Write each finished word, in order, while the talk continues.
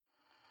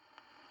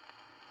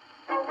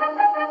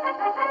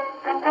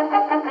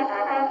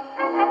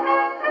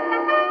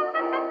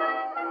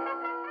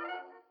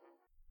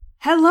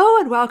Hello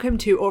and welcome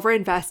to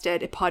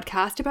Overinvested, a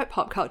podcast about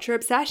pop culture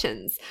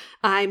obsessions.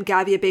 I'm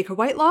Gavia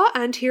Baker-Whitelaw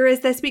and here is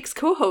this week's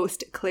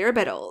co-host, Claire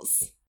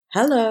Biddles.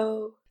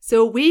 Hello.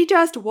 So we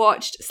just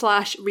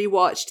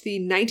watched/rewatched the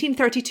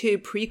 1932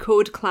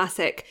 pre-code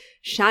classic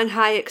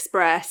Shanghai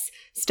Express,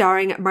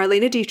 starring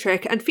Marlene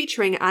Dietrich and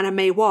featuring Anna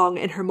May Wong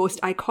in her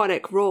most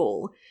iconic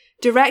role.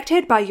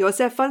 Directed by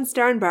Josef von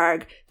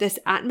Sternberg, this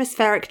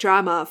atmospheric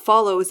drama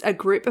follows a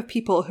group of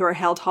people who are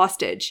held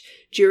hostage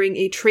during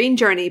a train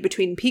journey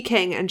between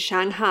Peking and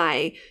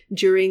Shanghai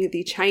during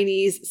the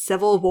Chinese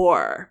Civil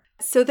War.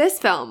 So this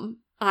film,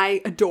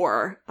 I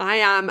adore. I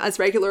am, as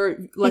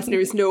regular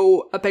listeners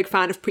know, a big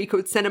fan of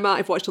pre-code cinema.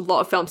 I've watched a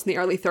lot of films in the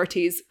early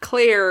 30s.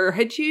 Claire,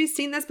 had you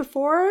seen this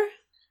before?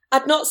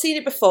 I'd not seen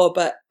it before,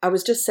 but I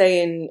was just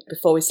saying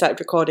before we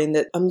started recording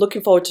that I'm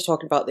looking forward to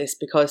talking about this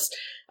because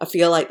I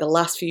feel like the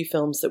last few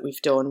films that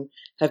we've done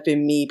have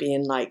been me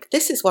being like,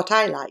 this is what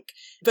I like.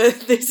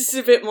 But this is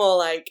a bit more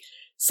like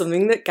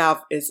something that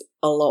Gav is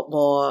a lot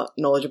more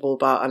knowledgeable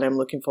about, and I'm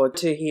looking forward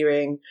to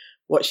hearing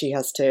what she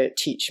has to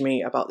teach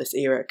me about this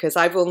era, because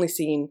I've only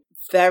seen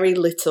very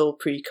little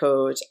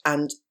pre-code,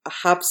 and I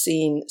have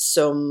seen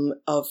some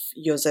of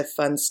Josef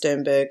von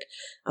Sternberg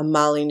and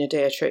Marlene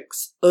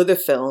Dietrich's other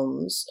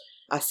films.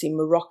 I've seen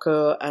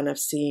Morocco and I've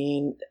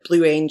seen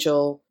Blue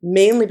Angel,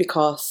 mainly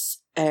because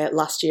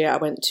last year I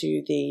went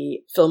to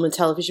the Film and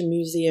Television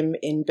Museum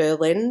in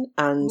Berlin,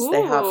 and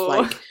they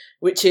have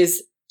which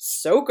is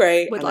so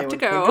great. Would and love I to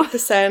go.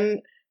 100%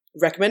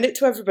 recommend it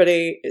to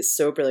everybody. It's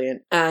so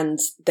brilliant. And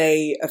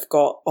they have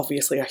got,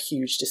 obviously, a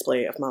huge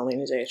display of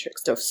Marlene Dietrich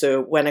stuff.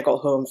 So when I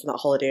got home from that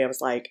holiday, I was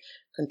like,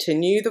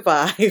 continue the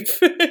vibe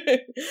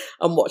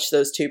and watch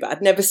those two. But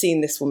I'd never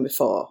seen this one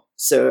before.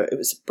 So it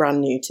was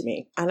brand new to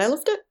me. And I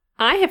loved it.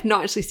 I have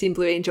not actually seen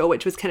Blue Angel,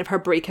 which was kind of her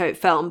breakout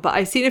film, but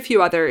I've seen a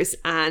few others.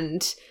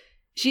 And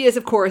she is,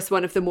 of course,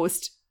 one of the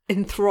most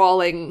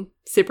enthralling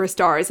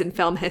superstars in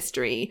film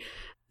history.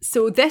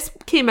 So this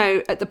came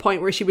out at the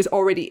point where she was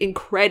already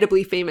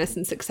incredibly famous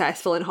and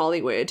successful in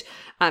Hollywood.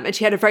 And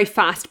she had a very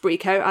fast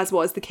breakout, as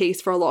was the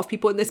case for a lot of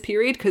people in this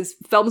period, because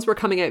films were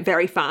coming out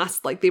very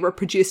fast. Like, they were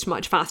produced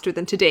much faster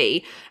than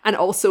today. And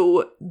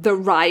also the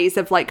rise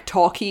of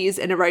talkies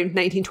in around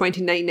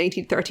 1929,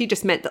 1930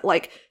 just meant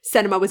that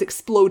cinema was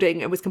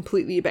exploding and was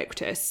completely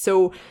ubiquitous.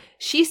 So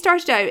she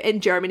started out in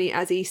Germany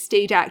as a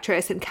stage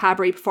actress and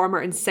cabaret performer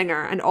and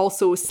singer, and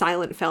also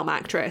silent film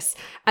actress.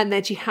 And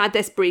then she had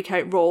this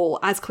breakout role,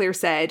 as Claire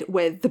said,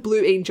 with The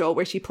Blue Angel,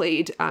 where she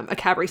played a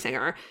cabaret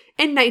singer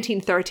in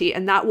 1930.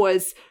 And that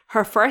was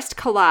her first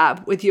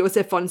collab with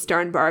Josef von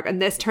Sternberg.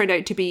 And this turned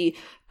out to be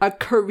a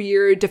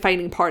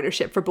career-defining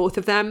partnership for both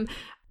of them.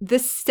 The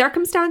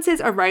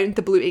circumstances around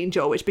The Blue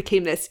Angel, which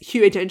became this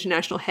huge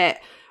international hit,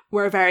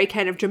 were very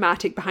kind of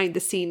dramatic behind the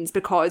scenes,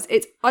 because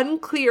it's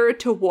unclear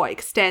to what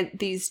extent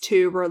these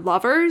two were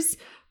lovers,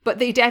 but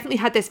they definitely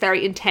had this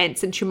very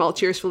intense and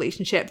tumultuous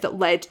relationship that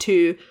led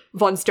to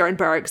von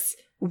Sternberg's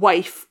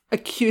wife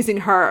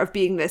accusing her of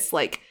being this,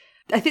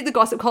 I think the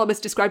gossip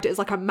columnist described it as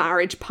a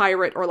marriage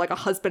pirate or a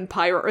husband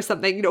pirate or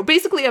something,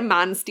 basically a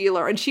man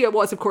stealer. And she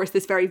was, of course,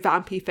 this very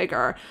vampy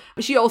figure.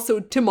 She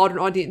also, to modern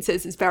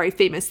audiences, is very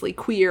famously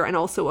queer and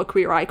also a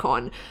queer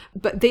icon.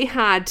 But they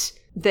had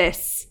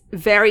this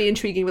very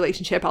intriguing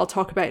relationship I'll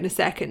talk about in a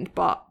second.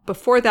 But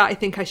before that, I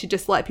think I should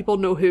just let people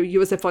know who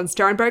Josef von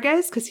Sternberg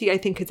is, because he, I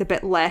think, is a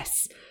bit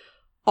less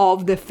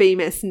of the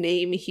famous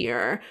name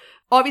here.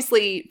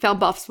 Obviously, film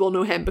buffs will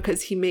know him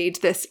because he made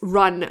this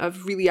run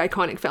of really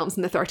iconic films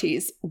in the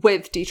 30s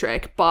with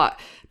Dietrich. But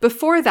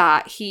before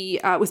that, he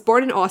was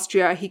born in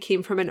Austria. He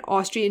came from an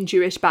Austrian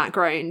Jewish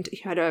background.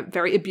 He had a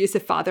very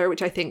abusive father,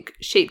 which I think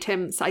shaped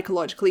him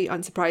psychologically,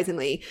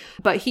 unsurprisingly.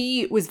 But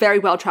he was very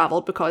well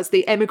traveled because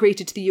they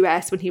emigrated to the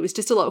US when he was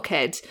just a little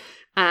kid.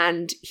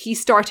 And he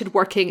started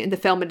working in the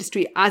film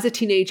industry as a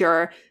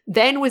teenager,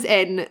 then was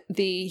in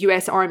the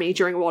US Army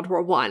during World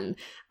War I,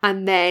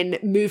 and then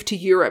moved to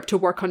Europe to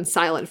work on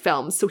silent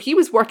films. So he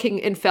was working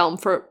in film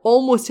for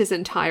almost his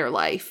entire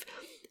life.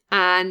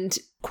 And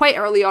quite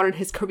early on in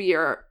his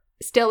career,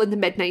 still in the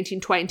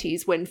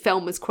mid-1920s, when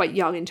film was quite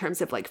young in terms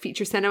of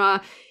feature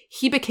cinema,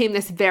 he became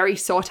this very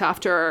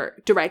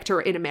sought-after director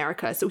in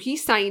America. So he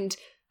signed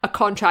a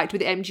contract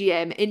with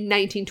MGM in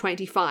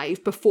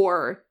 1925,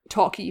 before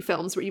talkie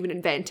films were even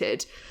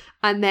invented.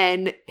 And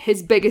then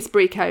his biggest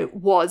breakout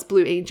was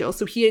Blue Angel.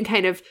 So he and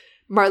kind of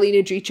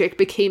Marlene Dietrich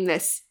became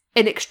this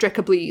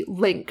inextricably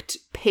linked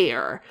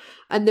pair.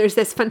 And there's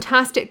this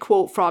fantastic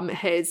quote from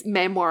his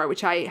memoir,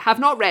 which I have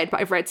not read, but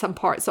I've read some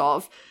parts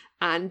of.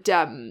 And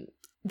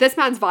this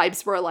man's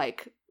vibes were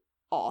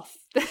off.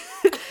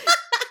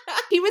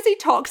 He was a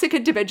toxic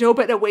individual,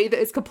 but in a way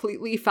that is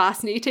completely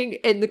fascinating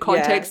in the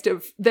context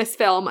of this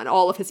film and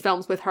all of his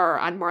films with her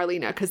and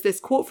Marlene. Because this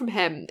quote from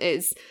him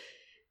is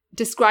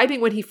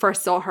describing when he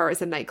first saw her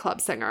as a nightclub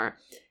singer.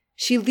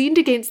 She leaned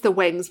against the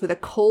wings with a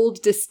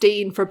cold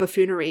disdain for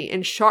buffoonery,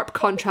 in sharp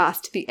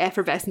contrast to the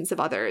effervescence of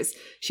others.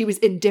 She was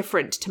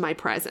indifferent to my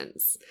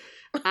presence.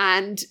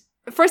 And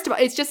First of all,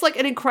 it's just like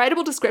an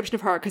incredible description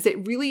of her because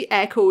it really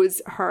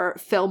echoes her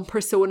film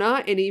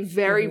persona in a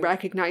very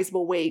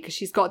recognizable way, because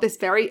she's got this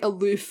very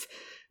aloof,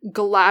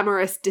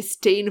 glamorous,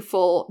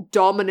 disdainful,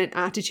 dominant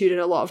attitude in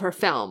a lot of her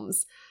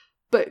films.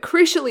 But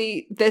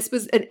crucially, this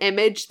was an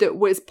image that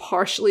was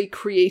partially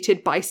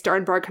created by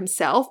Sternberg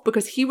himself,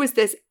 because he was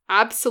this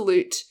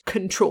absolute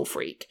control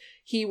freak.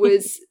 He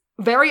was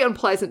very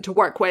unpleasant to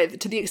work with,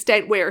 to the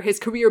extent where his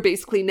career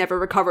basically never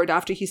recovered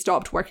after he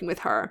stopped working with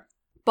her.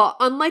 But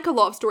unlike a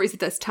lot of stories of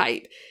this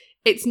type,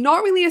 it's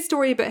not really a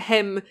story about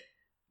him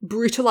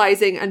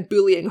brutalizing and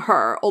bullying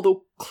her,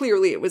 although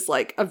clearly it was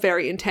like a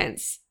very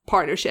intense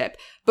partnership,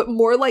 but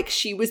more like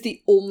she was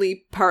the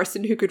only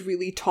person who could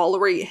really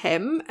tolerate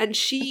him, and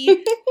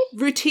she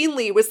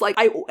routinely was like,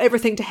 I owe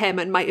everything to him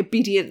and my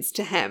obedience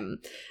to him.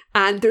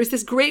 And there's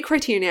this great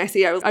criterion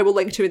essay I will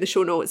link to in the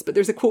show notes, but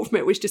there's a quote from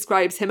it which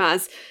describes him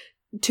as,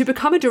 "To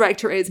become a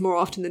director is, more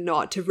often than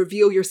not, to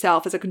reveal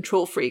yourself as a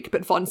control freak,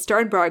 but von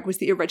Sternberg was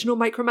the original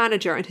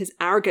micromanager and his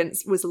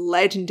arrogance was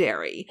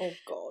legendary." Oh,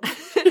 God.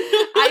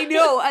 I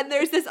know. And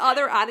there's this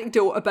other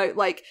anecdote about,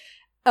 like,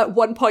 at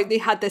one point they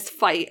had this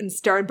fight and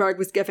Sternberg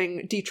was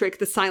giving Dietrich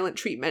the silent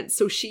treatment,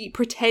 so she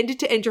pretended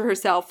to injure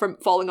herself from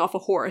falling off a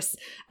horse.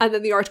 And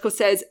then the article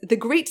says, "The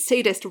great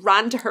sadist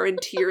ran to her in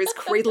tears,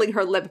 cradling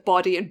her limp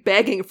body and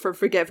begging for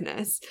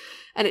forgiveness."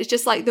 And it's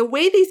just like the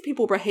way these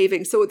people were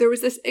behaving. So there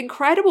was this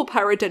incredible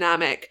power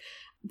dynamic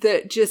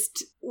that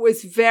just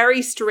was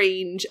very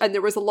strange. And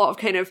there was a lot of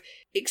kind of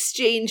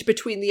exchange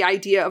between the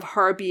idea of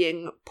her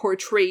being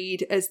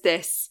portrayed as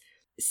this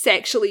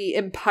sexually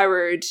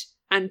empowered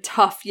and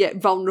tough yet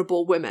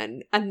vulnerable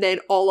woman, and then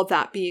all of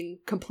that being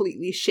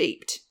completely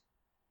shaped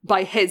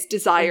by his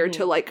desire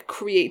to like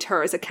create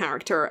her as a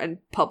character and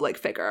public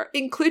figure,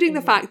 including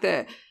the fact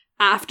that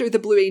after The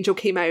Blue Angel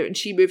came out and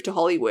she moved to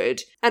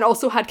Hollywood and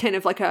also had kind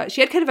of like she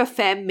had kind of a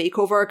femme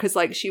makeover, because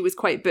like she was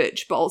quite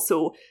butch, but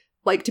also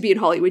like to be in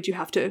Hollywood you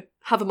have to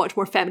have a much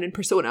more feminine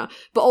persona,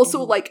 but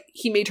also like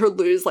he made her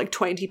lose like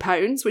 20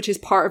 pounds, which is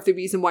part of the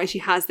reason why she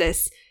has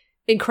this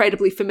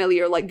incredibly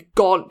familiar, like,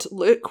 gaunt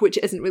look, which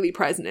isn't really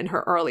present in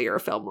her earlier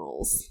film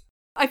roles.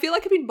 I feel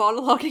like I've been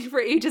monologuing for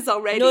ages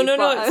already. No,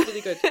 it's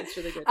really good. It's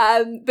really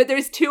good. But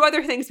there's two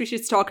other things we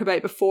should talk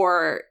about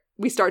before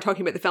we start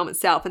talking about the film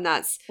itself, and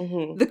that's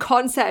the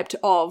concept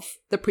of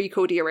the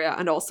pre-code era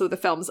and also the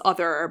film's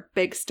other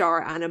big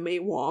star, Anna May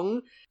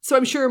Wong. So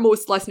I'm sure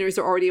most listeners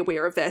are already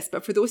aware of this,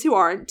 but for those who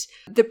aren't,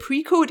 the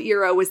pre-code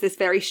era was this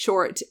very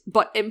short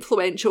but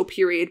influential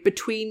period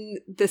between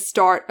the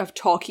start of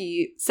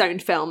talkie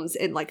sound films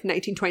in like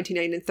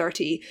 1929 and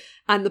 30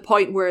 and the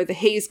point where the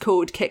Hays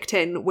Code kicked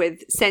in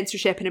with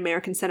censorship in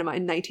American cinema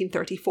in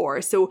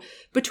 1934. So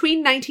between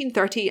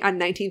 1930 and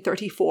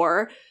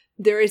 1934,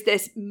 there is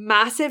this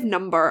massive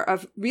number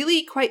of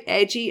really quite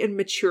edgy and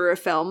mature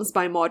films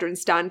by modern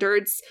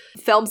standards,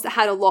 films that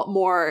had a lot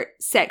more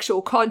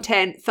sexual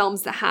content,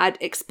 films that had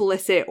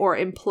explicit or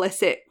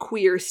implicit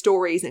queer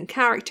stories and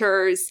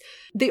characters.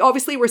 They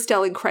obviously were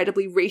still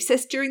incredibly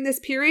racist during this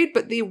period,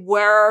 but they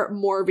were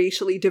more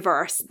racially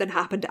diverse than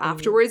happened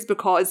afterwards,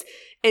 because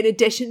in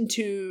addition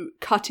to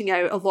cutting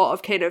out a lot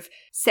of kind of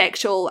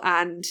sexual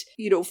and,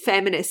 you know,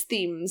 feminist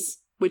themes,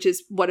 which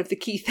is one of the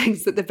key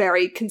things that the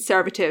very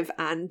conservative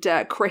and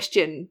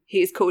Christian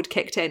Hays Code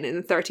kicked in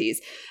the 30s.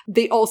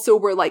 They also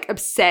were like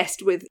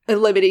obsessed with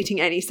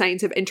eliminating any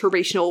signs of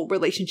interracial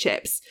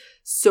relationships.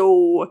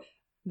 So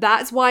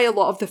that's why a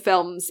lot of the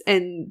films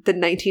in the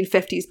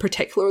 1950s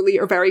particularly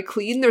are very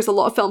clean. There's a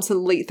lot of films in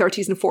the late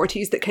 30s and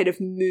 40s that kind of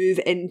move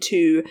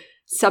into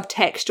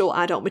subtextual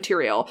adult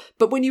material.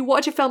 But when you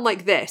watch a film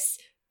like this,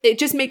 it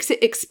just makes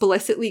it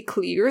explicitly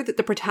clear that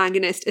the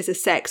protagonist is a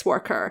sex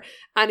worker.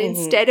 And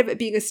instead of it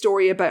being a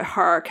story about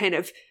her kind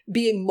of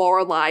being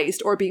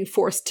moralized or being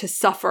forced to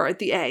suffer at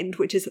the end,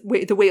 which is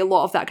the way a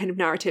lot of that kind of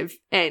narrative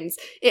ends,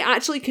 it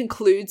actually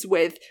concludes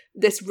with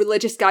this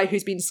religious guy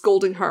who's been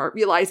scolding her,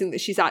 realizing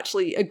that she's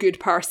actually a good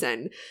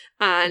person.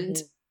 And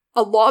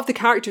a lot of the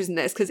characters in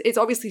this, because it's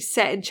obviously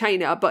set in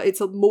China, but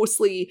it's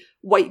mostly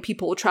white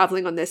people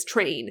traveling on this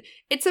train.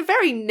 It's a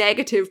very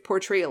negative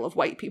portrayal of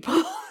white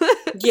people.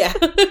 Yeah,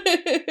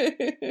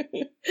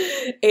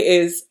 it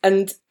is.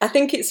 And I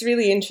think it's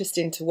really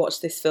interesting to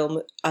watch this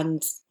film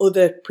and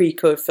other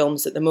pre-code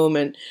films at the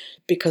moment,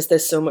 because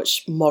there's so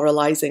much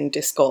moralizing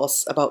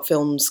discourse about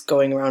films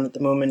going around at the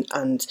moment.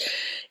 And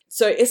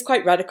so it is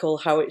quite radical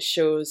how it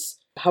shows,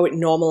 how it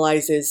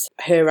normalizes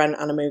her and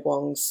Anna May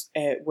Wong's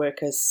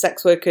work as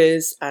sex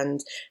workers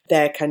and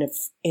their kind of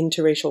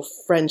interracial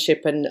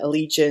friendship and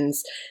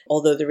allegiance,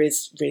 although there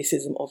is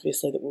racism,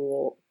 obviously, that we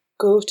will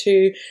go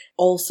to.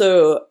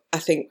 Also, I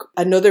think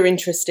another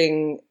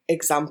interesting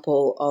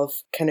example of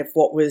kind of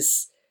what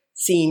was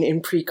seen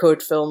in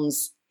pre-code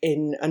films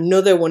in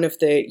another one of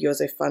the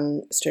Josef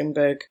von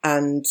Sternberg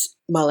and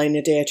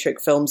Marlene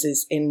Dietrich films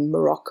is in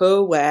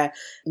Morocco, where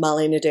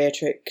Marlene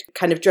Dietrich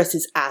kind of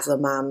dresses as a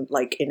man,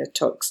 like in a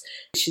tux.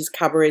 She's a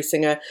cabaret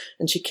singer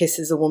and she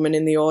kisses a woman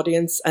in the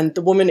audience, and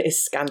the woman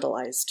is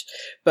scandalized.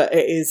 But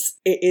it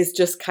is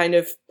just kind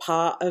of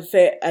part of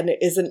it, and it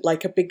isn't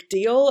like a big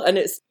deal. And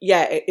it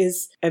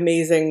is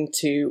amazing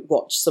to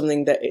watch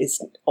something that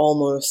is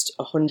almost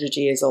 100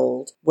 years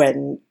old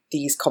when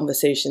these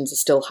conversations are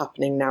still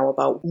happening now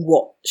about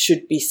what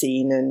should be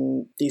seen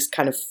and these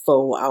kind of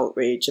faux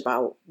outrage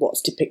about what's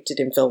depicted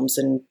in films.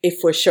 And if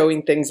we're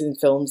showing things in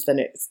films, then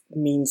it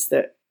means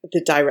that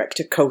the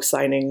director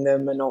co-signing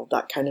them and all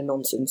that kind of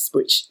nonsense,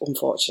 which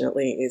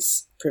unfortunately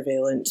is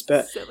prevalent.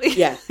 But silly.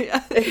 Yeah.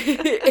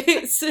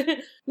 It's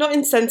not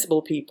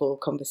insensible people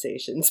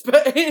conversations,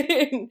 but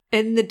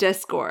in the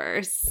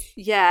discourse.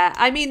 Yeah.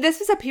 I mean, this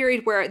was a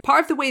period where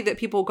part of the way that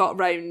people got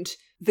around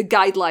the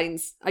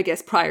guidelines, I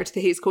guess, prior to the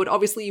Hays Code,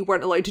 obviously you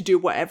weren't allowed to do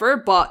whatever,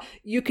 but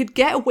you could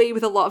get away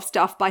with a lot of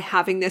stuff by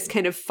having this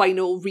kind of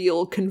final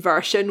real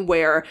conversion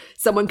where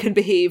someone can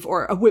behave,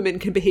 or a woman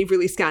can behave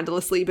really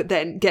scandalously, but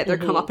then get their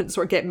comeuppance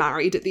or get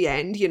married at the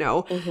end, you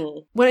know?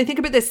 When I think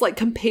about this, like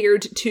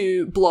compared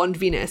to Blonde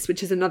Venus,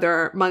 which is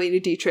another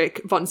Marlene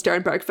Dietrich von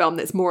Sternberg film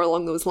that's more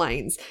along those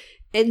lines,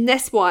 in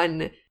this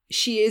one,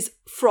 she is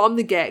from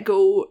the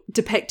get-go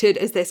depicted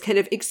as this kind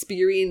of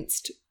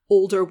experienced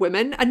older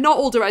woman, and not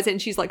older as in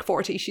she's like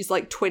 40, she's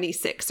like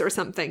 26 or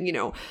something, you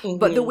know.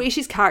 But the way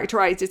she's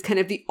characterized is kind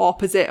of the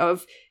opposite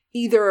of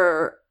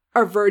either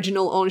a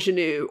virginal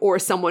ingenue or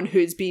someone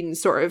who's been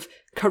sort of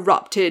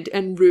corrupted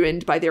and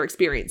ruined by their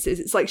experiences.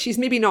 It's like she's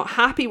maybe not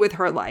happy with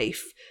her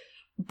life,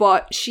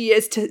 but she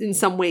is in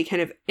some way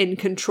kind of in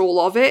control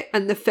of it,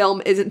 and the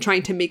film isn't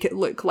trying to make it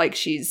look like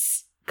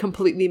she's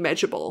completely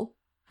miserable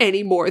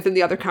any more than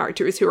the other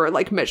characters who are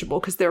like miserable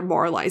because they're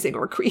moralizing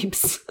or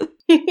creeps.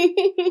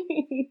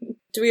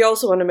 Do we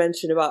also want to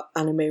mention about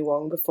Anna May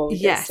Wong before we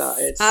get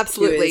started? Yes,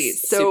 absolutely.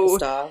 So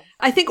superstar.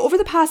 I think over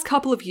the past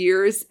couple of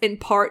years, in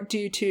part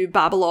due to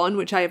Babylon,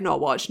 which I have not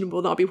watched and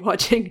will not be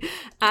watching,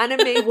 Anna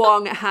May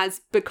Wong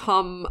has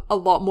become a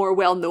lot more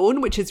well known,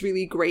 which is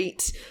really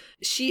great.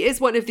 She is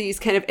one of these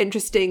kind of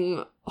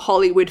interesting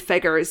Hollywood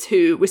figures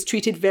who was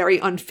treated very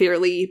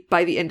unfairly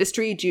by the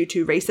industry due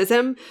to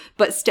racism,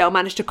 but still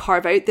managed to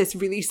carve out this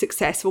really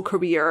successful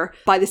career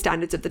by the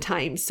standards of the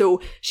time.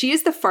 So she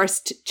is the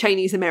first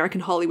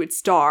Chinese-American Hollywood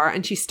star,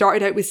 and she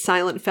started out with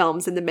silent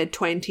films in the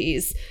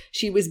mid-20s.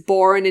 She was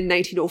born in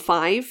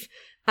 1905.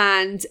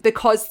 And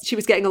because she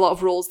was getting a lot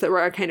of roles that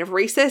were kind of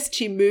racist,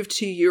 she moved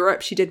to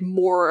Europe. She did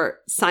more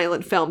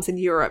silent films in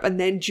Europe. And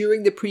then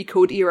during the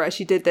pre-code era,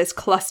 she did this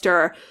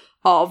cluster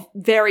of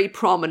very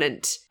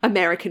prominent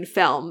American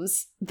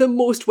films, the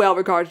most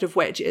well-regarded of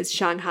which is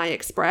Shanghai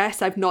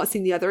Express. I've not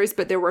seen the others,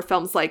 but there were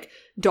films like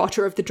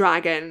Daughter of the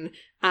Dragon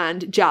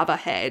and Java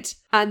Head.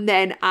 And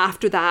then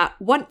after that,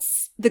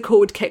 once the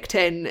code kicked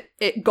in,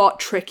 it got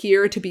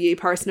trickier to be a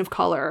person of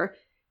colour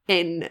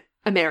in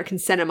American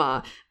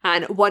cinema.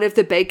 And one of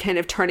the big kind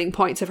of turning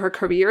points of her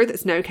career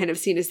that's now kind of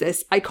seen as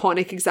this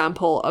iconic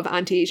example of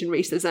anti-Asian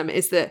racism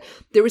is that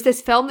there was this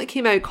film that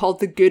came out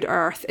called The Good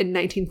Earth in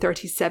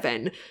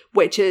 1937,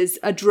 which is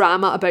a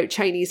drama about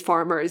Chinese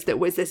farmers that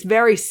was this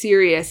very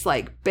serious,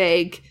 like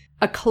big,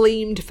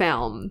 acclaimed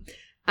film.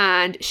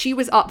 And she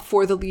was up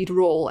for the lead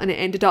role, and it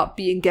ended up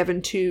being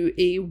given to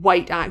a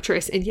white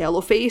actress in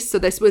yellowface. So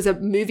this was a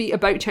movie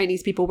about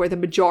Chinese people where the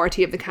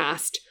majority of the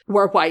cast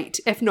were white,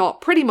 if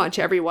not pretty much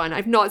everyone.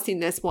 I've not seen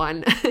this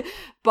one.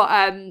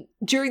 But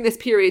during this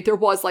period, there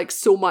was like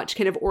so much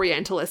kind of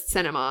Orientalist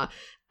cinema.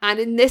 And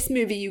in this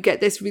movie, you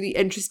get this really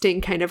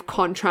interesting kind of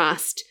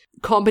contrast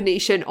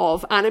combination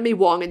of Anna May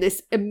Wong in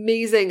this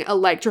amazing,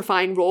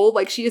 electrifying role.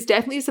 Like, she is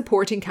definitely a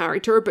supporting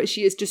character, but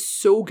she is just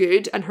so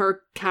good, and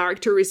her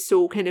character is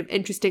so kind of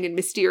interesting and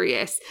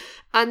mysterious.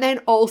 And then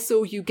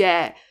also you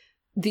get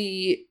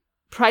the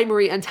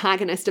primary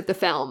antagonist of the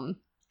film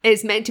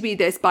is meant to be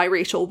this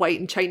biracial white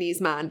and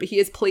Chinese man, but he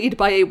is played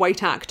by a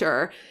white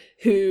actor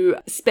who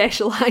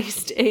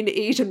specialized in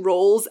Asian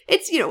roles.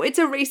 It's, you know, it's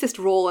a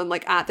racist role, and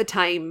like at the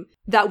time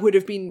that would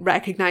have been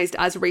recognized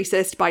as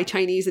racist by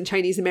Chinese and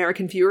Chinese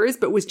American viewers,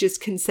 but was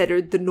just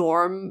considered the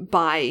norm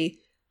by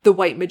the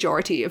white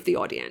majority of the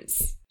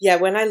audience. Yeah,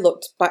 when I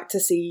looked back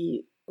to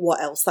see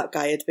what else that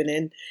guy had been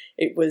in,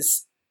 it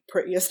was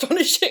pretty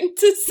astonishing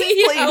to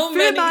see how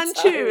many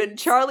Manchu and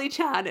Charlie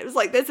Chan. It was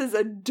like, this is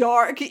a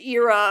dark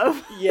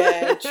era.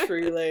 Yeah,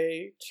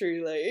 truly.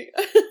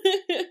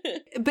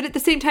 But at the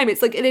same time,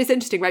 it's like, it is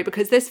interesting, right?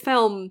 Because this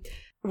film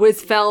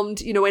was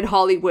filmed, you know, in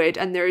Hollywood,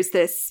 and there's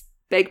this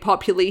big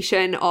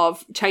population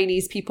of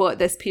Chinese people at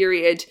this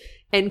period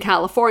in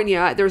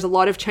California. There's a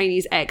lot of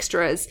Chinese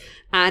extras.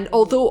 And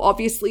although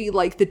obviously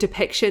like the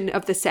depiction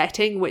of the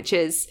setting, which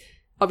is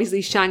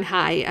obviously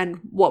Shanghai and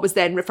what was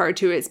then referred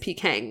to as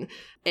Peking,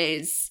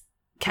 is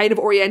kind of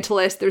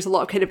Orientalist. There's a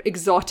lot of kind of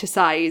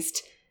exoticized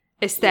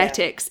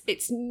aesthetics. Yeah.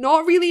 It's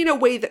not really in a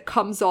way that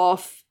comes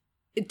off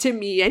to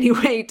me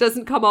anyway,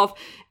 doesn't come off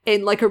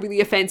in like a really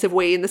offensive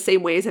way in the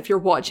same way as if you're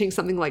watching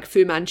something like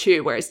Fu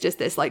Manchu, where it's just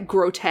this like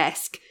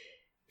grotesque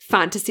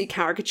fantasy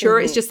caricature.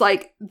 It's just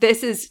like,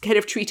 this is kind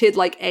of treated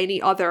like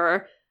any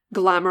other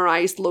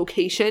glamorized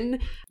location.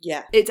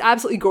 Yeah. It's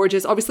absolutely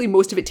gorgeous. Obviously,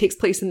 most of it takes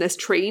place in this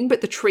train,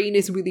 but the train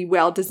is really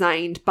well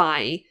designed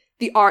by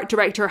the art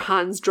director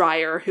Hans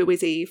Dreyer, who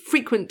is a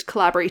frequent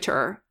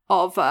collaborator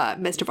of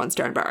Mr. von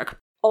Sternberg.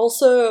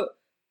 Also,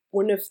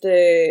 one of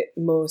the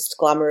most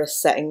glamorous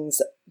settings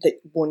that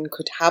one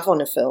could have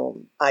on a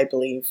film, I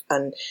believe.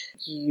 And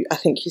I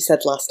think you said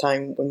last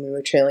time when we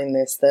were trailing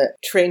this that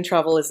train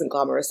travel isn't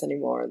glamorous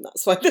anymore, and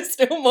that's why there's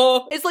no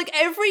more. It's like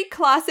every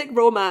classic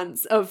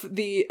romance of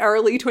the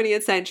early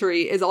 20th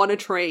century is on a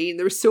train.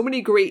 There's so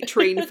many great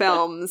train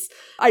films.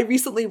 I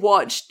recently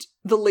watched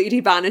The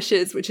Lady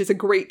Vanishes, which is a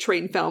great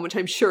train film, which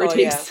I'm sure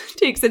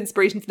takes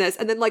inspiration from this.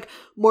 And then like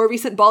more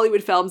recent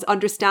Bollywood films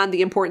understand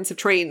the importance of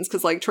trains,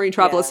 because like train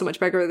travel is so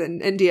much bigger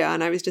than India.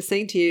 And I was just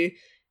saying to you,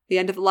 the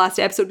end of the last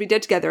episode we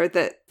did together,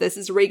 that this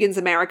is Reagan's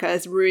America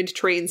has ruined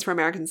trains for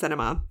American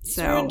cinema.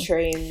 So ruined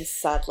trains,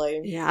 sadly.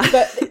 Yeah.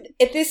 But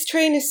this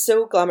train is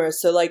so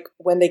glamorous. So like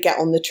when they get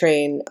on the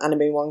train, Anna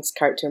May Wong's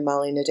character and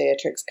Marlene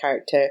Dietrich's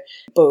character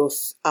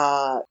both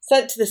are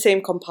sent to the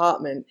same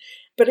compartment.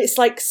 But it's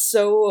like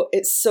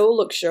it's so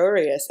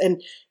luxurious,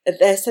 and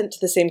they're sent to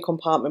the same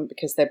compartment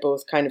because they're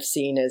both kind of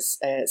seen as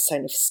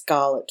kind of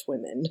scarlet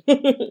women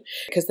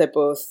because they're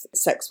both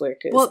sex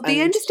workers. Well,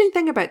 the interesting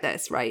thing about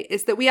this, right,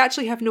 is that we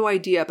actually have no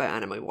idea about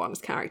Anna May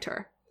Wong's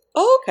character.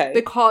 Oh, okay.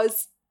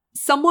 Because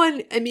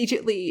someone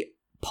immediately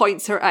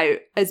points her out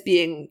as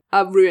being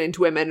a ruined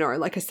woman or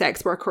like a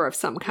sex worker of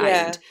some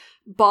kind,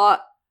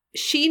 but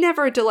she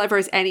never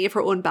delivers any of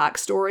her own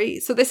backstory.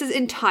 So this is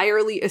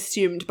entirely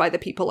assumed by the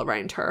people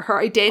around her. Her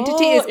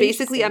identity is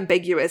basically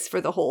ambiguous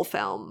for the whole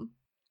film.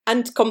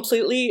 And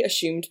completely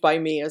assumed by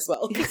me as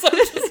well, because I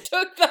just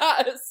took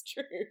that as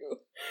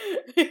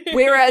true.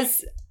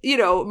 Whereas, you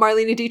know,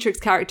 Marlene Dietrich's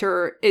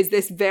character is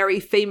this very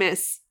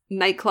famous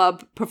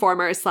nightclub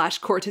performer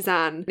 /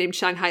 courtesan named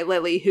Shanghai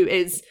Lily, who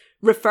is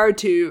referred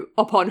to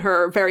upon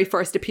her very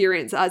first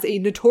appearance as a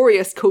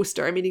notorious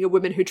coaster, meaning a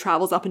woman who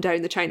travels up and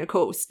down the China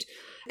coast.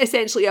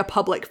 Essentially a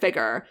public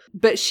figure,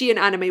 but she and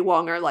Anna May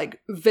Wong are like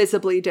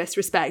visibly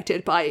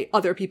disrespected by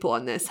other people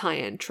on this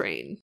high-end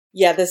train.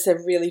 Yeah, there's a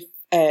really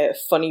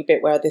funny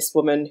bit where this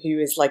woman, who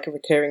is like a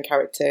recurring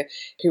character,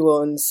 who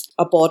owns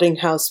a boarding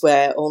house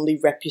where only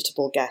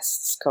reputable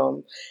guests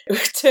come,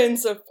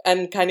 turns up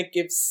and kind of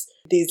gives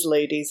these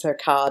ladies her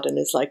card and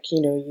is like,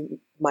 you know, you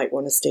might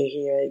want to stay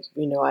here.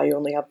 You know, I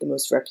only have the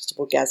most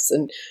reputable guests.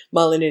 And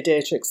Marlene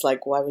Dietrich's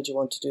like, why would you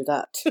want to do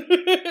that?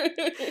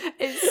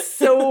 It's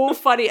so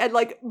funny. And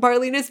like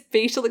Marlene's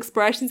facial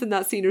expressions in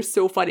that scene are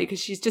so funny because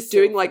she's just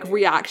doing like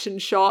reaction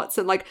shots,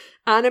 and like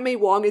Anna May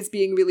Wong is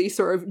being really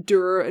sort of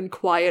dour and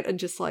quiet and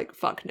just like,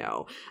 fuck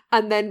no.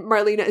 And then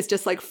Marlene is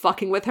just like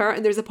fucking with her.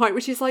 And there's a point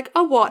where she's like,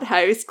 a what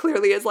house?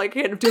 Clearly is like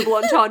kind of double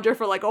entendre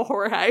for like a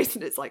horror house.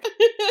 And it's like,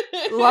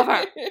 love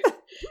her.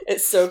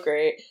 It's so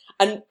great.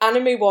 And Anna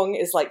May Wong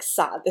is like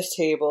sat at this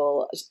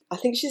table. I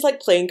think she's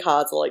like playing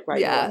cards or like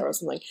writing with her or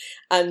something.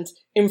 And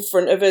in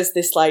front of us,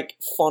 this like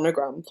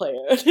phonogram player.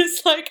 And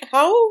it's like,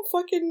 how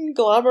fucking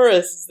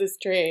glamorous is this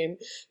train?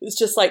 It's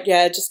just like,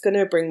 yeah, just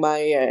gonna bring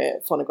my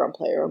phonogram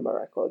player on my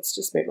records.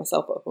 Just make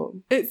myself at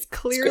home. It's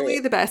clearly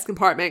the best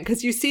compartment,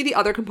 because you see the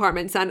other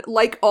compartments, and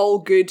like all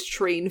good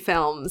train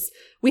films,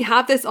 we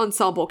have this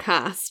ensemble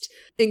cast,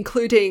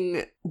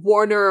 including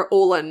Warner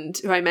Oland,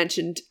 who I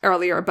mentioned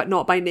earlier, but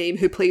not by name,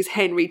 who plays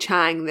Henry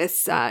Chang,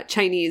 this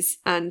Chinese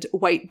and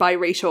white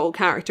biracial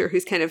character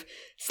who's kind of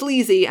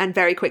sleazy and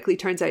very quickly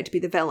turns out to be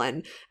the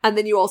villain. And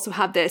then you also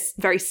have this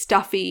very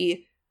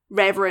stuffy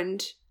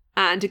reverend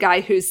and a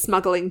guy who's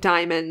smuggling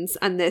diamonds,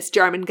 and this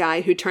German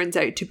guy who turns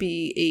out to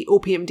be a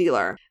opium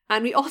dealer.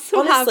 And we also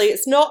honestly,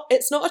 it's not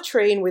a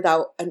train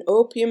without an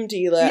opium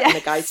dealer and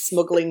a guy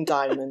smuggling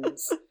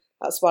diamonds.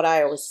 That's what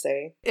I always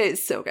say.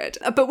 It's so good.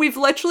 But we've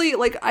literally,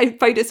 like, I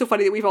find it so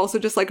funny that we've also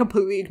just, like,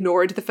 completely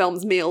ignored the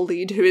film's male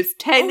lead, who is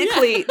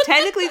technically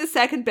the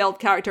second build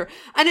character.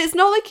 And it's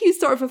not like he's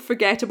sort of a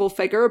forgettable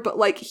figure, but,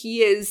 like,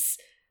 he is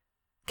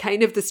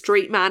kind of the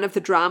straight man of the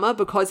drama,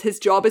 because his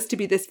job is to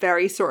be this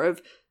very sort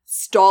of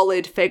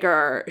stolid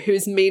figure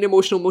whose main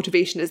emotional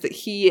motivation is that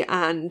he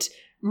and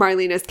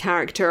Marlene's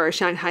character,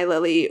 Shanghai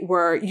Lily,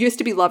 used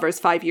to be lovers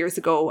 5 years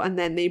ago, and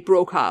then they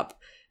broke up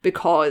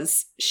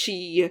because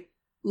she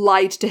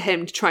lied to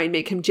him to try and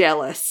make him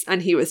jealous,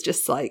 and he was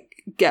just like,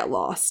 get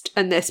lost.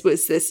 And this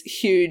was this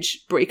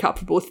huge breakup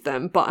for both of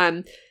them.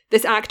 But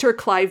this actor,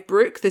 Clive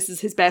Brook, this is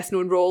his best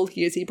known role.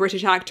 He is a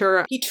British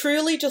actor. He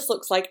truly just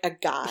looks like a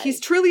guy. He's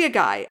truly a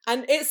guy.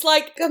 And it's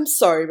like, I'm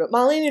sorry, but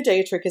Marlene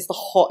Dietrich is the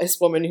hottest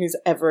woman who's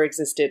ever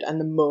existed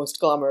and the most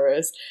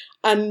glamorous.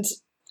 And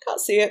can't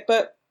see it,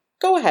 but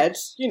go ahead,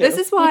 you know. This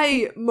is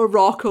why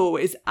Morocco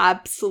is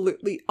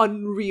absolutely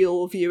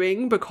unreal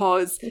viewing,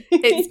 because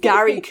it's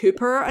Gary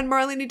Cooper and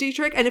Marlene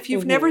Dietrich. And if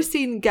you've never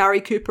seen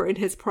Gary Cooper in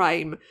his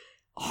prime,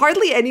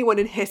 hardly anyone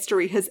in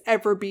history has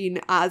ever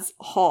been as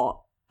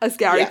hot as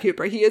Gary Yeah.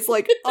 Cooper. He is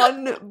like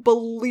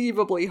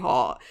unbelievably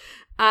hot.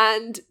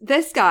 And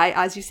this guy,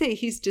 as you say,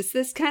 he's just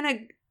this kind of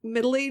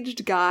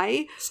middle-aged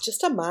guy. He's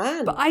just a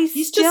man. But I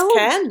He's still just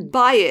Ken.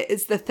 buy it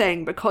is the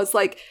thing, because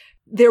like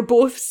they're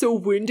both so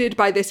wounded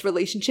by this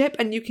relationship,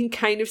 and you can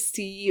kind of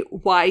see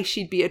why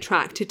she'd be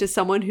attracted to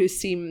someone who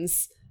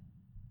seems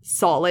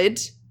solid.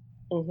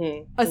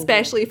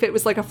 Especially if it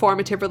was like a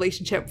formative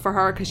relationship for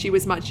her because she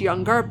was much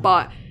younger,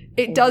 but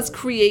it does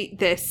create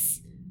this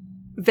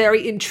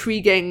very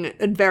intriguing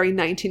and very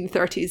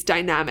 1930s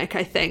dynamic,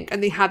 I think.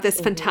 And they have this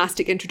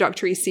fantastic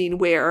introductory scene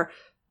where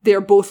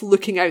they're both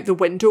looking out the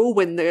window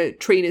when the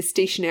train is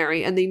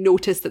stationary, and they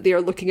notice that they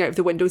are looking out of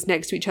the windows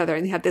next to each other,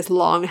 and they have this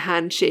long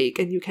handshake,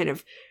 and you kind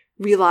of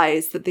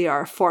realize that they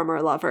are former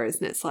lovers,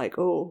 and it's like,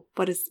 oh,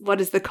 what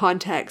is the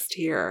context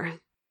here?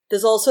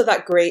 There's also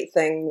that great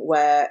thing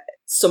where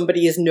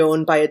somebody is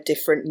known by a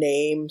different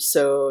name,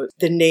 so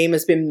the name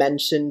has been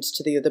mentioned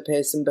to the other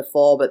person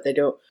before, but they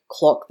don't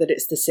clock that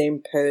it's the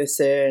same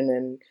person,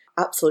 and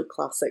absolute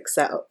classic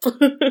setup.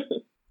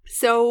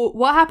 So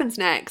what happens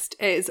next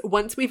is,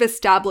 once we've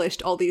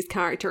established all these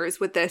characters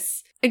with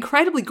this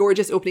incredibly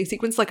gorgeous opening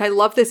sequence, like I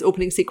love this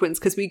opening sequence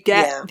because we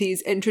get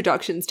these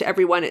introductions to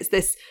everyone. It's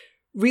this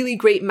really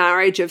great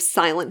marriage of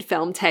silent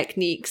film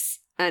techniques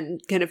and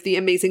kind of the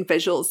amazing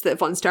visuals that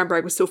von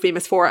Sternberg was so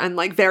famous for, and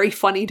like very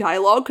funny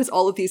dialogue, because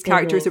all of these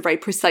characters are very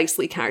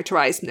precisely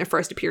characterized in their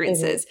first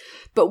appearances.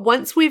 But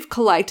once we've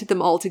collected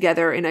them all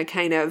together in a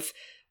kind of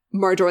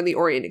Murder on the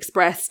Orient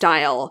Express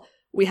style,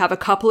 we have a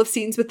couple of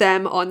scenes with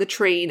them on the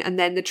train, and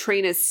then the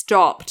train is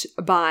stopped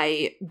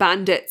by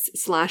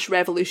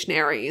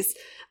bandits/revolutionaries.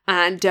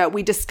 And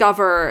we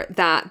discover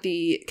that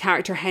the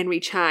character Henry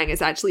Chang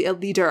is actually a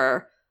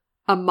leader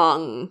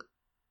among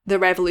the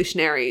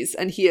revolutionaries,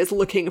 and he is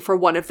looking for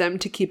one of them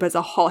to keep as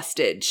a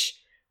hostage,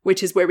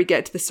 which is where we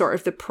get to the sort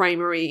of the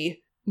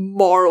primary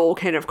moral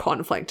kind of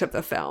conflict of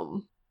the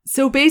film.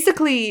 So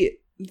basically,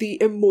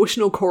 the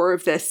emotional core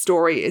of this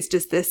story is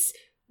just this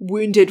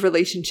wounded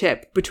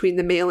relationship between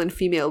the male and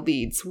female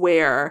leads,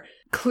 where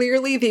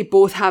clearly they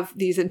both have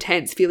these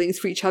intense feelings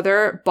for each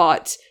other,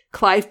 but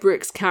Clive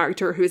Brook's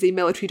character, who is a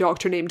military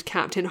doctor named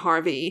Captain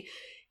Harvey,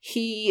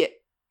 he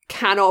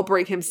cannot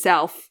bring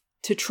himself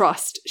to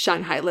trust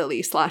Shanghai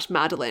Lily /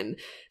 Madeline.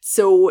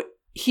 So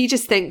he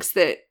just thinks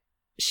that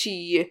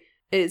she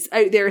is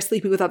out there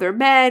sleeping with other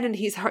men, and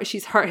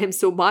she's hurt him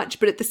so much.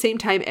 But at the same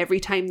time, every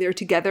time they're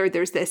together,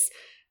 there's this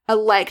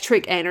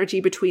electric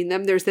energy between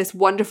them. There's this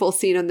wonderful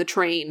scene on the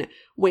train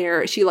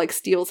where she like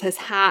steals his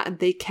hat and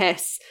they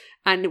kiss,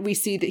 and we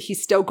see that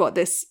he's still got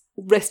this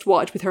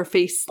wristwatch with her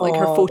face, like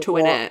her photo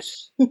in it.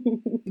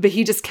 But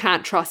he just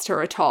can't trust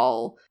her at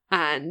all.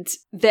 And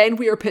then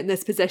we are put in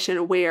this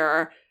position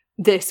where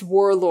this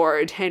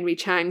warlord, Henry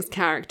Chang's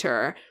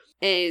character,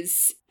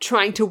 is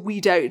trying to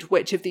weed out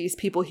which of these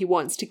people he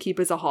wants to keep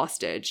as a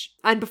hostage.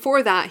 And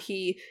before that,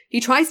 he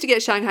tries to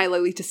get Shanghai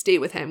Lily to stay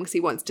with him because he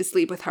wants to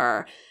sleep with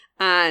her.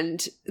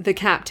 And the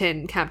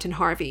Captain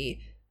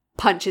Harvey,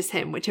 punches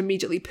him, which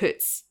immediately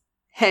puts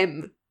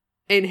him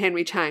in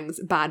Henry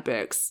Chang's bad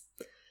books.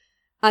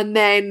 And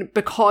then,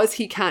 because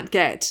he can't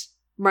get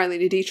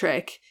Marlene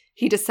Dietrich,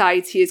 he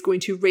decides he is going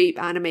to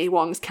rape Anna May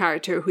Wong's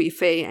character, Hui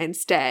Fei,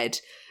 instead.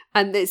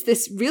 And there's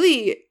this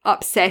really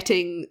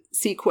upsetting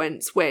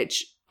sequence,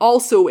 which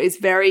also is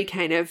very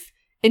kind of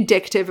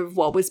indicative of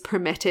what was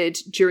permitted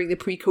during the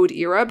pre-code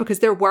era, because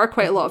there were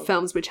quite a lot of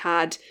films which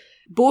had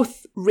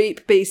both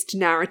rape-based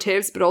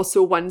narratives, but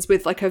also ones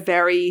with like a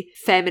very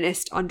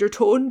feminist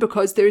undertone,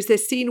 because there's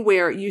this scene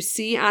where you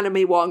see Anna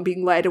May Wong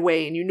being led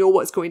away and you know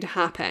what's going to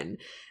happen.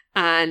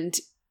 And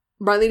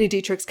Marlene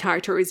Dietrich's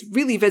character is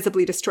really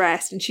visibly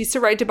distressed, and she's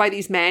surrounded by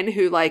these men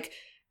who like,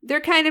 they're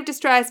kind of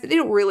distressed, but they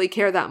don't really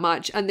care that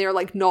much, and they're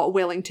like not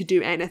willing to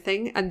do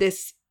anything. And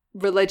this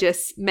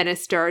religious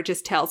minister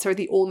just tells her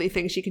the only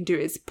thing she can do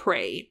is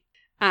pray.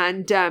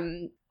 And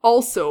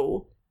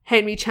also,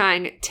 Henry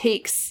Chang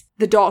takes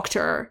the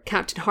doctor,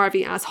 Captain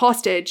Harvey, as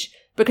hostage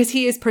because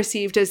he is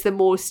perceived as the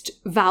most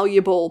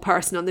valuable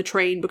person on the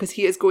train, because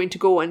he is going to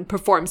go and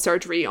perform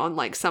surgery on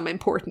like some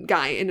important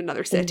guy in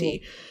another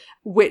city,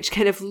 which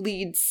kind of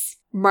leads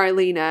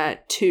Marlena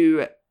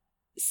to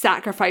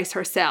sacrifice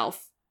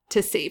herself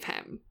to save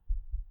him.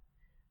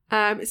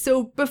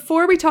 So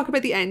before we talk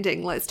about the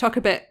ending, let's talk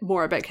a bit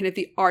more about kind of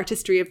the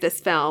artistry of this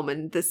film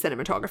and the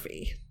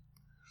cinematography.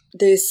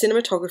 The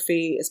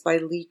cinematography is by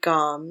Lee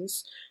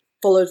Garnes,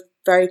 followed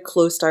very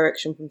close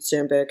direction from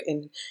Sternberg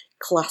in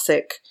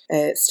classic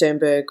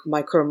Sternberg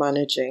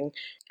micromanaging.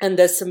 And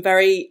there's some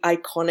very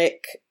iconic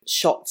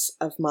shots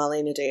of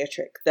Marlene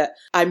Dietrich that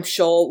I'm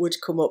sure would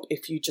come up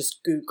if you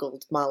just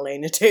Googled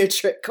Marlene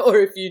Dietrich, or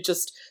if you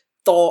just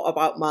thought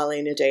about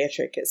Marlene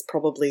Dietrich. It's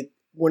probably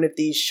one of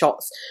these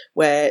shots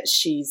where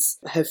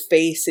her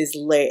face is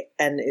lit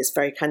and it's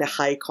very kind of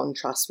high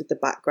contrast with the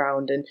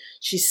background, and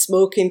she's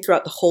smoking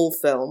throughout the whole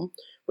film,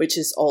 which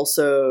is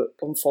also,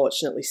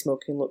 unfortunately,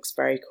 smoking looks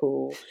very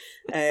cool.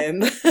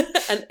 And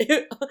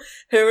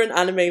her and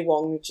Anna May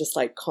Wong are just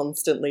like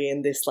constantly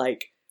in this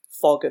like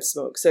fog of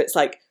smoke. So it's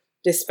like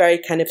this very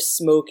kind of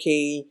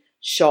smoky,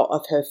 shot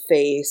of her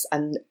face.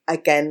 And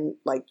again,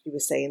 like you were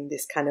saying,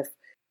 this kind of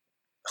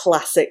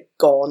classic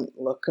gaunt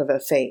look of her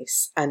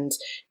face. And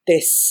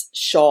this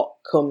shot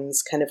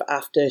comes kind of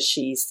after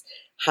she's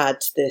had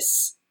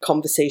this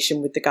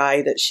conversation with the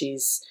guy that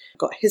she's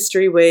got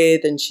history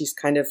with, and she's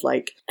kind of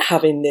like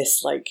having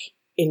this like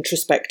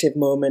introspective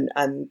moment,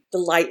 and the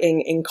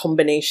lighting in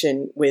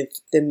combination with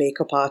the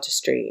makeup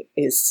artistry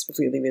is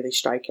really, really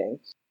striking.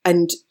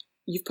 And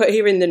you've put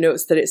here in the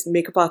notes that it's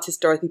makeup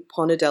artist Dorothy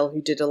Ponadell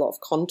who did a lot of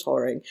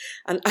contouring,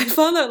 and I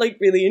found that like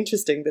really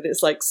interesting, that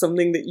it's like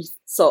something that you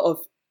sort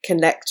of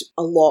connect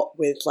a lot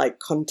with, like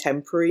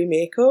contemporary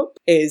makeup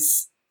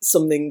is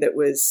something that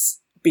was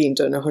being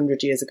done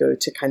 100 years ago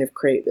to kind of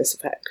create this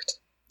effect.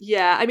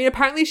 Yeah, I mean,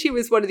 apparently she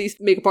was one of these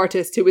makeup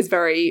artists who was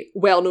very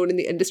well known in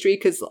the industry,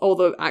 because all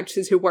the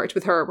actresses who worked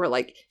with her were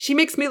like, she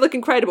makes me look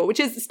incredible, which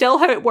is still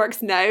how it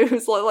works now.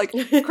 It's like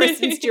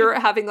Kristen Stewart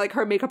having like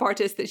her makeup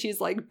artist that she's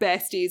like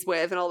besties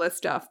with and all this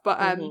stuff.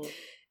 But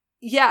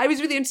yeah, I was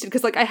really interested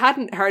because like I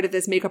hadn't heard of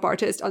this makeup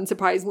artist,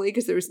 unsurprisingly,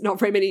 because there's not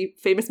very many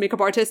famous makeup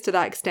artists to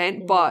that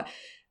extent. But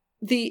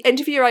the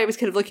interviewer I was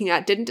kind of looking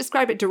at didn't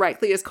describe it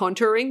directly as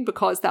contouring,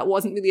 because that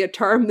wasn't really a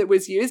term that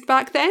was used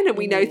back then, and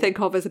we now think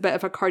of as a bit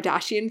of a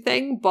Kardashian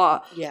thing.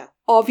 But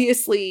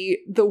obviously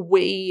the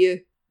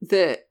way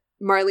that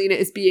Marlene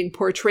is being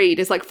portrayed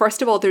is like,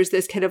 first of all, there's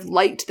this kind of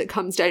light that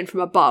comes down from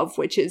above,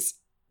 which is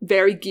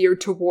very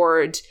geared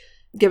toward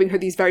giving her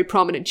these very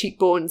prominent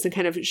cheekbones and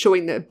kind of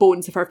showing the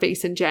bones of her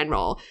face in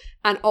general.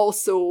 And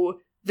also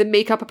the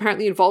makeup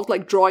apparently involved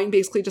like drawing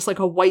basically just like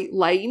a white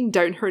line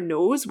down her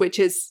nose, which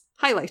is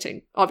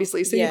highlighting,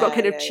 obviously. So you've got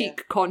kind of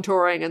cheek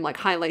contouring and like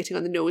highlighting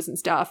on the nose and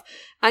stuff.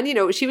 And, you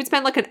know, she would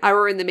spend like an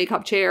hour in the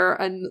makeup chair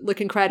and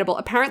look incredible.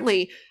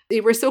 Apparently they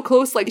were so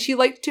close, like she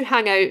liked to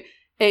hang out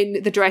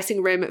in the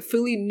dressing room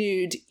fully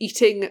nude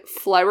eating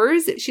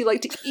flowers. She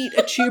liked to eat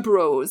a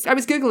tuberose. I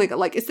was Googling it,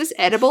 like, is this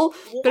edible?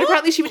 What? But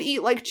apparently she would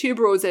eat like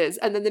tuberoses,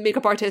 and then the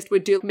makeup artist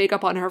would do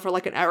makeup on her for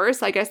like an hour.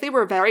 So I guess they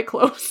were very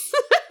close.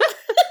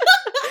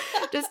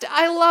 Just,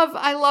 I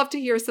love to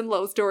hear some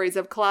little stories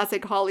of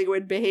classic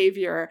Hollywood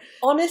behavior.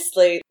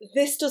 Honestly,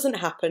 this doesn't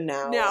happen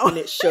now. No. And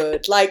it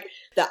should. Like,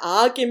 the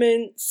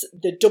arguments,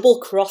 the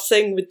double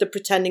crossing with the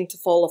pretending to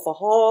fall off a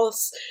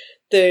horse,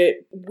 the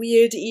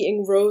weird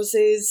eating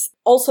roses.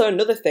 Also,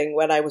 another thing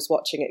when I was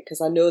watching it, because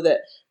I know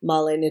that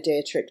Marlene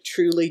Dietrich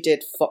truly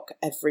did fuck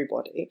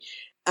everybody.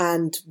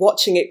 And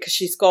watching it, because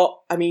she's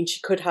got, I mean,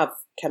 she could have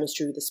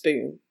chemistry with a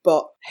spoon,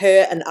 but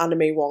her and Anna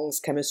May Wong's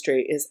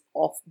chemistry is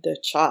off the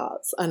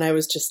charts. And I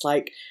was just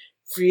like,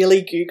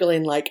 really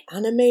Googling like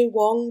Anna May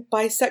Wong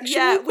bisexual?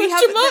 Yeah, we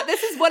have.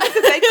 This is one of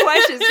the big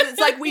questions. It's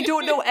like we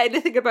don't know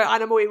anything about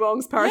Anna May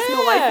Wong's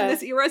personal life in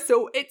this era,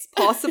 so it's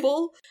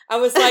possible. I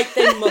was like,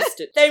 they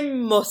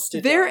must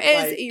have. There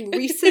is a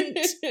recent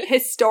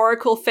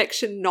historical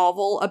fiction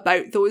novel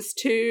about those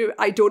two.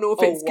 I don't know if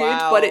it's good,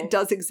 but it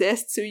does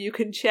exist, so you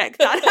can check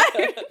that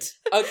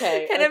out.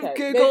 Okay. Kind of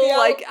Google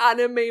like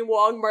Anna May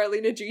Wong,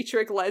 Marlene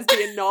Dietrich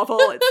lesbian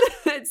novel.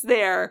 It's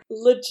there.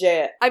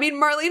 Legit. I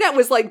mean, Marlene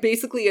was like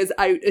basically as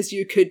out as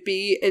you could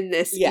be in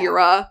this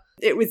era.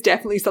 It was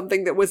definitely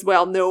something that was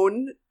well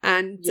known,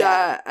 and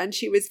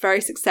she was very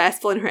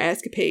successful in her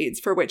escapades,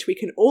 for which we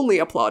can only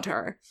applaud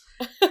her.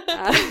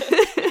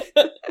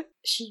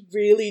 She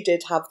really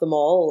did have them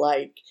all,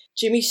 like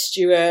Jimmy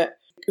Stewart,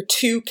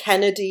 2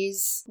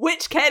 Kennedys.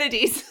 Which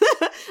Kennedys?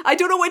 I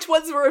don't know which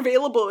ones were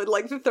available in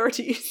like the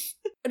 30s.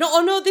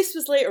 No, this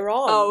was later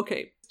on. Oh,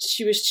 okay.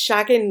 She was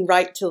shagging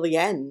right till the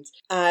end.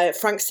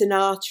 Frank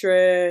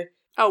Sinatra.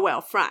 Oh, well,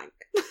 Frank.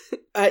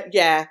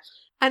 Yeah.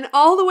 And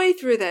all the way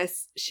through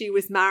this, she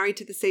was married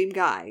to the same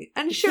guy.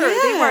 And sure,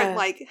 they weren't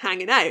like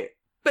hanging out,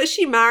 but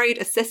she married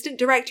assistant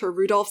director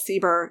Rudolf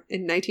Sieber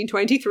in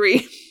 1923.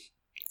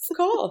 Of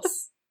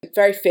course.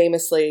 Very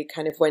famously,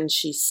 kind of when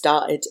she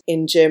started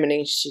in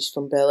Germany, she's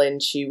from Berlin,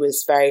 she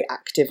was very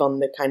active on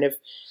the kind of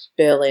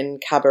Berlin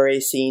cabaret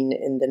scene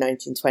in the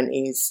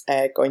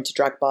 1920s, going to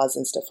drag bars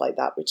and stuff like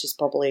that, which is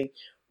probably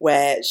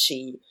where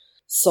she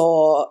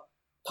saw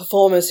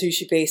performers who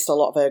she based a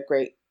lot of her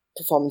great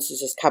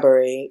performances as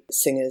cabaret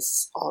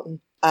singers on.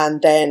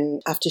 And then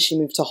after she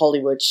moved to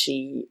Hollywood,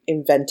 she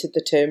invented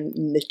the term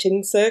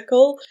knitting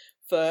circle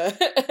for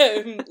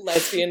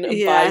lesbian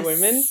and bi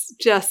women.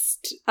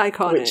 Just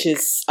iconic. Which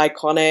is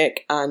iconic,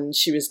 and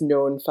she was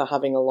known for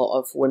having a lot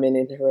of women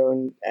in her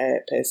own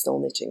personal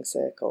knitting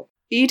circle.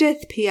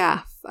 Edith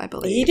Piaf, I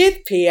believe.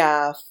 Edith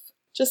Piaf.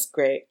 Just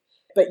great.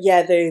 But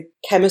yeah, the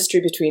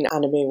chemistry between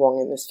Anna May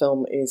Wong in this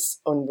film is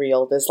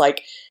unreal. There's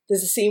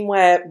a scene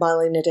where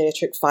Marlene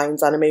Dietrich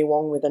finds Anna May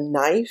Wong with a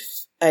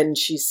knife, and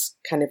she's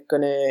kind of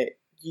gonna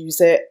use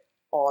it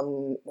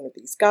on one of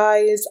these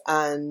guys,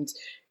 and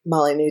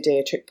Marlene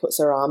Dietrich puts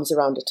her arms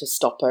around her to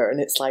stop her,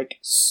 and it's like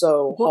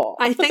so hot.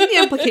 I think the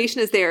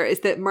implication is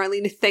that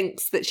Marlene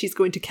thinks that she's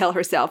going to kill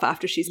herself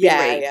after she's been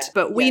raped,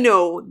 but we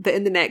know that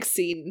in the next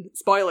scene,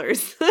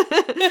 spoilers,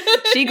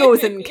 she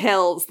goes and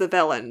kills the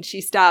villain.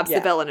 She stabs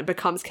the villain and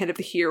becomes kind of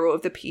the hero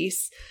of the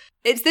piece.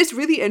 It's this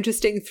really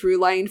interesting through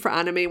line for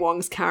Anna May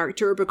Wong's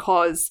character,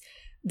 because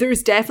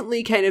there's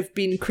definitely kind of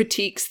been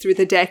critiques through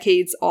the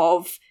decades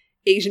of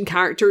Asian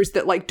characters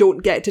that like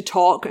don't get to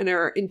talk and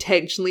are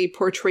intentionally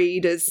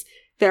portrayed as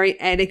very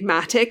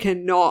enigmatic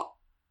and not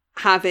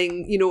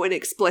having, you know, an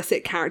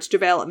explicit character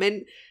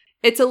development.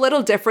 It's a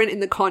little different in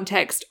the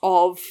context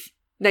of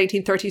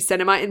 1930s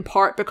cinema, in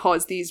part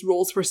because these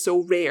roles were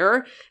so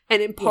rare,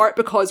 and in part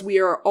because we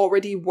are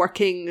already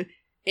working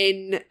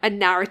in a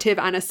narrative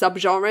and a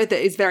subgenre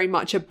that is very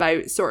much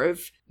about sort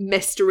of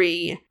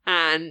mystery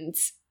and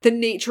the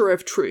nature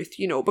of truth,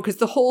 you know, because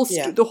the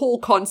whole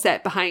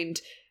concept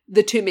behind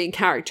the two main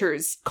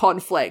characters'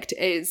 conflict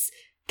is,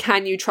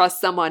 can you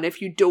trust someone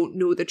if you don't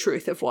know the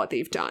truth of what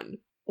they've done?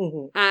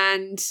 Mm-hmm.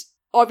 And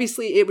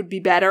obviously it would be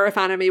better if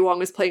Anna May Wong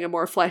was playing a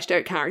more fleshed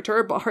out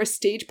character, but her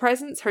stage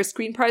presence, her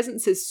screen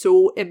presence is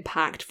so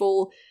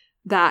impactful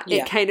that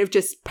it kind of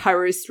just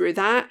powers through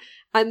that.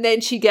 And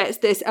then she gets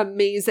this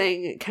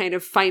amazing kind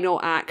of final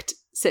act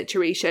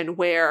situation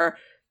where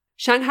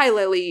Shanghai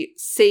Lily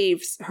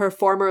saves her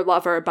former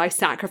lover by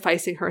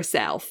sacrificing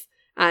herself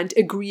and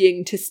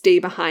agreeing to stay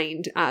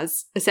behind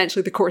as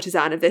essentially the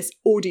courtesan of this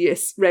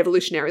odious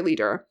revolutionary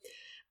leader.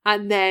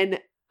 And then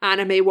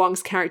Anna May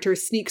Wong's character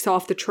sneaks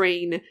off the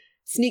train,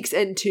 sneaks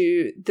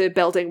into the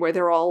building where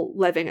they're all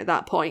living at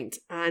that point,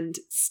 and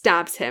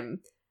stabs him,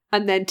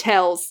 and then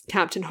tells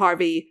Captain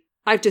Harvey,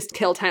 I've just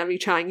killed Henry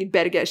Chang, you'd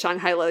better get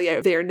Shanghai Lily out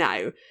of there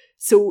now.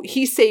 So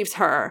he saves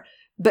her,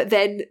 but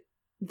then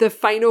the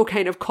final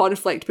kind of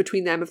conflict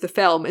between them of the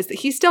film is that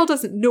he still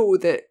doesn't know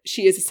that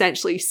she has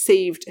essentially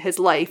saved his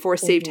life or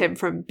saved him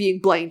from being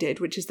blinded,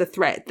 which is the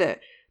threat that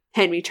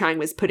Henry Chang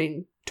was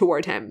putting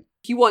toward him.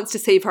 He wants to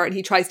save her and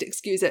he tries to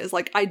excuse it as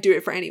like, I'd do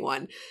it for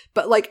anyone.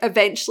 But like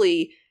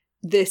eventually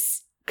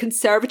this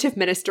conservative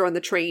minister on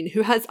the train,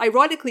 who has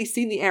ironically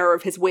seen the error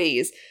of his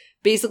ways,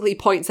 basically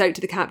points out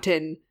to the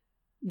captain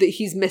that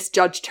he's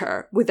misjudged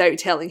her without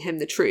telling him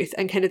the truth.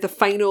 And kind of the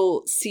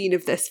final scene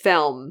of this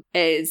film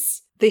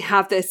is they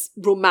have this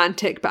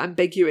romantic but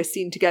ambiguous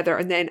scene together,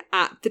 and then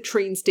at the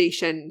train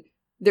station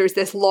there's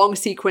this long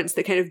sequence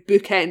that kind of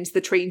bookends the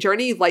train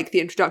journey, like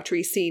the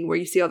introductory scene where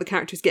you see all the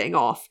characters getting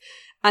off.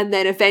 And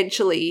then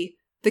eventually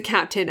the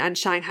captain and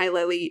Shanghai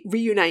Lily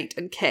reunite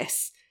and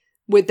kiss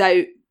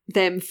without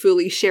them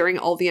fully sharing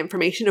all the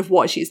information of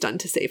what she's done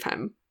to save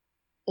him.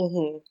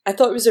 Mm-hmm. I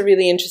thought it was a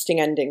really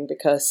interesting ending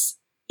because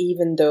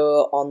even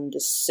though on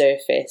the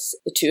surface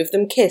the two of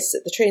them kiss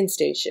at the train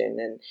station,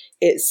 and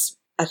it's,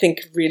 I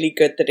think, really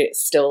good that it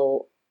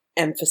still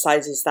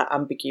emphasizes that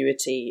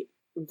ambiguity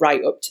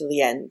right up to the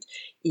end,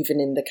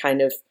 even in the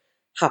kind of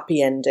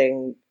happy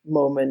ending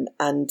moment.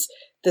 And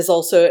there's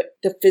also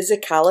the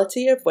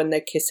physicality of when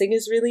they're kissing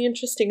is really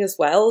interesting as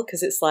well,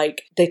 because it's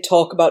like they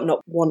talk about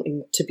not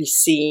wanting to be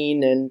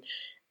seen, and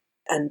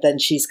then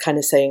she's kind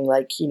of saying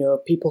like, you know,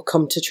 people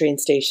come to train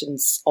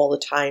stations all the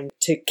time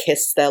to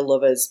kiss their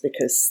lovers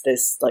because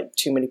there's like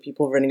too many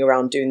people running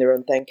around doing their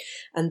own thing.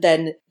 And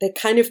then they're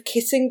kind of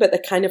kissing, but they're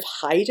kind of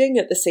hiding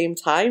at the same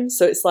time.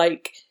 So it's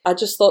like, I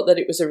just thought that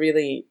it was a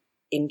really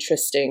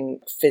interesting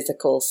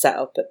physical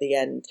setup at the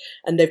end.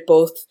 And they've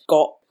both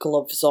got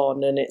gloves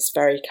on and it's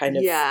very kind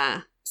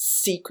of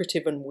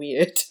secretive and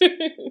weird.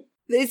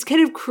 It's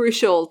kind of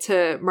crucial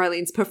to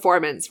Marlene's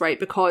performance, right?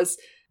 Because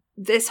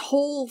this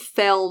whole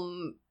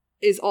film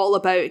is all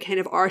about kind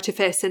of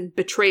artifice and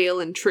betrayal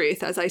and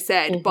truth, as I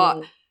said,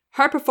 but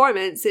her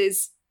performance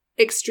is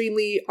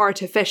extremely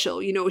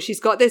artificial. You know, she's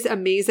got this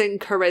amazing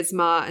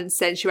charisma and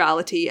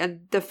sensuality,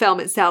 and the film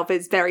itself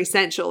is very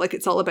sensual. Like,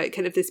 it's all about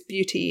kind of this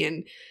beauty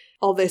and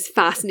all this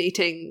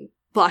fascinating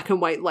black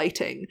and white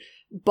lighting.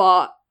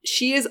 But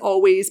she is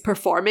always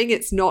performing.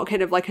 It's not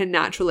kind of like a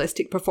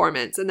naturalistic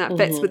performance, and that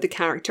fits with the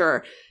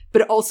character.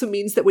 But it also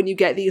means that when you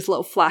get these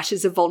little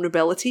flashes of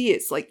vulnerability,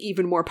 it's like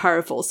even more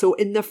powerful. So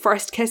in the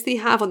first kiss they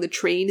have on the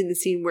train, in the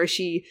scene where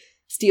she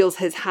steals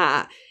his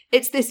hat,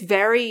 it's this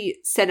very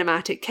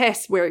cinematic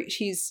kiss where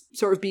she's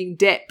sort of being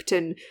dipped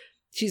and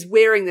she's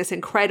wearing this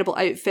incredible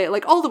outfit.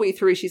 Like all the way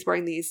through, she's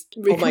wearing these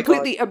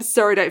completely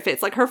absurd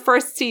outfits. Like her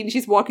first scene,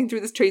 she's walking through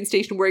this train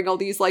station wearing all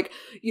these like,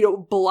 you know,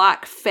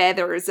 black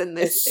feathers and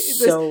this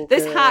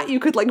hat you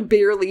could like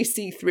barely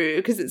see through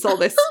because it's all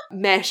this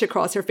mesh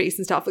across her face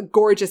and stuff. A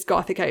gorgeous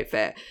gothic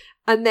outfit.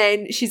 And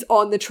then she's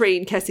on the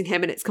train kissing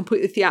him and it's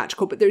completely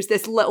theatrical. But there's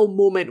this little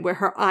moment where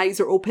her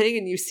eyes are opening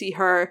and you see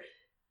her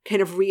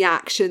kind of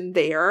reaction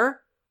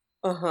there.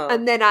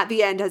 And then at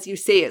the end, as you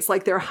say, it's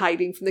like they're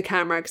hiding from the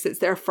camera because it's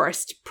their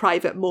first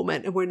private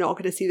moment and we're not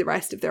going to see the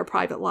rest of their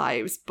private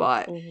lives.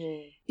 But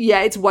yeah,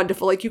 it's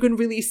wonderful. Like you can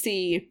really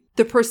see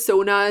the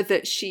persona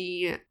that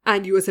she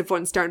and Josef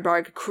von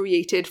Sternberg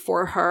created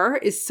for her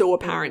is so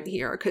apparent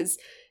here, because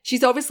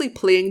she's obviously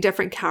playing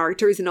different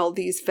characters in all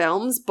these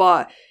films,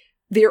 but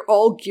they're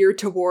all geared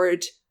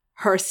toward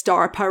her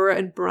star power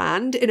and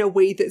brand in a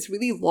way that's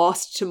really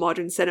lost to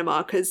modern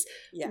cinema, because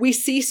we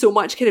see so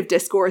much kind of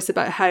discourse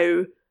about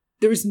how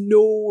there's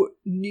no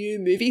new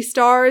movie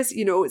stars.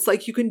 You know, it's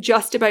like you can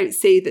just about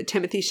say that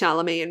Timothée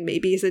Chalamet and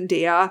maybe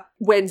Zendaya,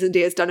 when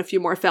Zendaya's done a few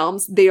more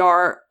films, they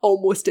are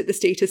almost at the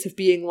status of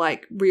being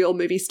like real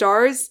movie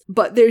stars.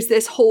 But there's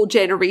this whole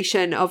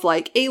generation of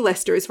like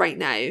A-listers right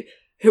now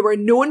who are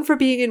known for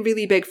being in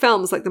really big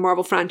films like the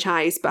Marvel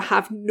franchise, but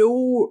have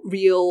no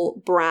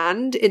real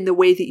brand in the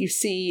way that you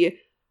see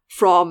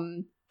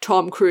from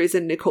Tom Cruise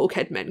and Nicole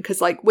Kidman. Because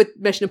like with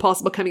Mission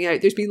Impossible coming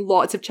out, there's been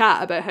lots of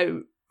chat about how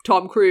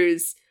Tom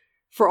Cruise,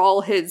 for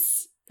all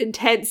his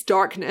intense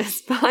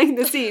darkness behind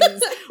the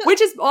scenes,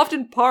 which is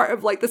often part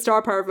of like the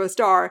star power of a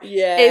star,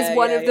 is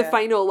one of the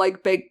final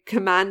like big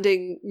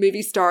commanding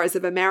movie stars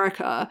of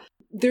America.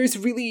 There's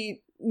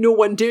really no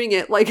one doing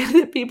it like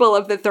the people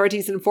of the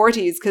 30s and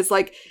 40s, because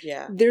like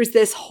there's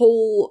this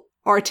whole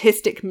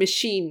artistic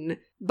machine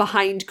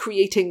behind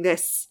creating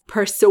this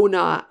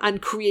persona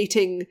and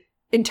creating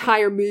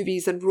entire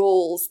movies and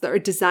roles that are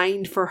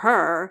designed for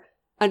her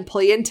and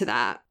play into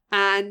that.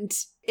 And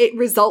it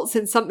results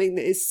in something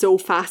that is so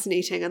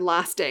fascinating and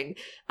lasting.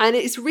 And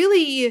it's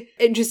really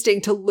interesting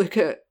to look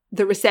at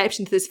the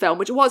reception to this film,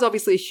 which was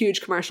obviously a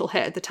huge commercial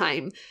hit at the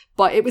time,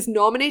 but it was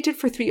nominated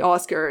for 3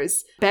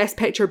 Oscars, Best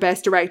Picture,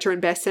 Best Director,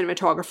 and Best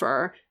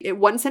Cinematographer. It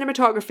won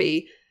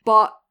cinematography,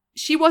 but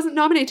she wasn't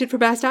nominated for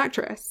Best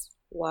Actress.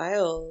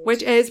 Wild.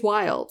 Which is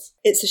wild.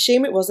 It's a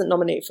shame it wasn't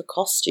nominated for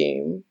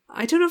costume.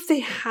 I don't know if they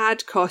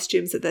had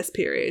costumes at this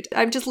period.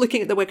 I'm just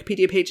looking at the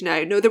Wikipedia page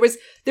now. No, there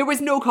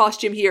was no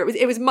costume here.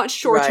 It was much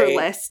shorter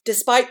list.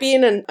 Despite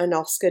being an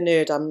Oscar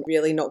nerd, I'm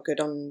really not good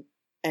on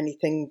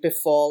anything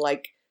before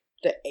like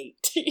the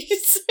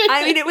 80s.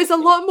 I mean, it was a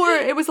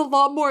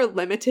lot more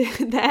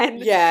limited then.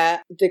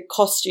 Yeah, the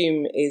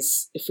costume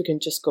is, if we can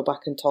just go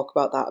back and talk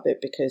about that a bit,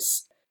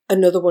 because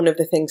another one of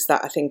the things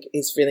that I think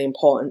is really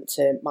important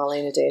to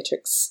Marlene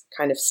Dietrich's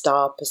kind of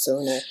star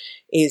persona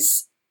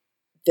is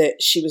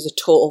that she was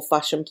a total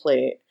fashion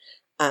plate,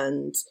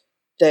 and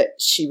that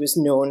she was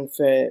known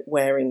for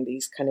wearing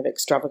these kind of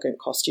extravagant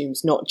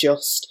costumes, not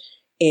just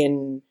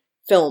in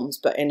films,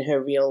 but in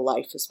her real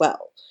life as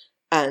well.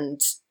 And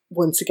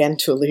once again,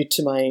 to allude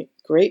to my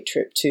great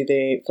trip to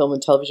the Film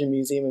and Television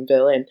Museum in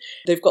Berlin,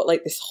 they've got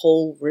like this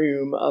whole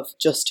room of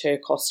just her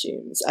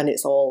costumes, and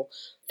it's all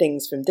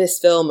things from this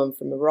film and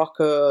from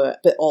Morocco,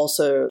 but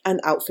also an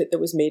outfit that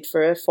was made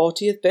for her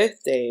 40th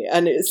birthday,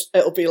 and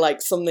it'll be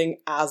like something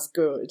as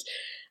good.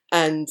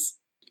 And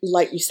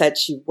like you said,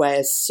 she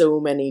wears so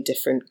many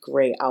different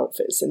great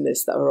outfits in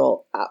this that are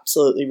all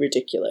absolutely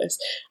ridiculous.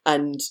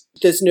 And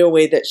there's no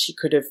way that she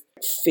could have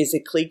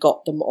physically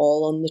got them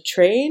all on the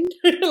train.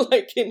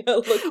 Like, you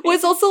know, well,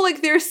 it's also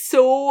like they're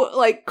so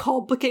like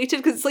complicated,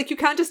 because it's like you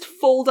can't just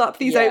fold up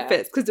these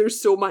outfits because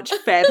there's so much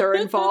feather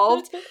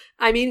involved.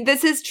 I mean,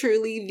 this is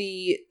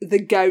truly the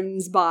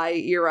gowns by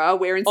era,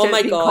 where instead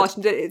of being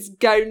costumed, it's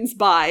gowns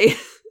by.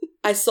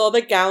 I saw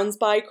the gowns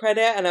by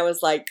credit and I was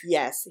like,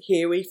 yes,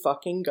 here we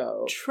fucking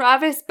go.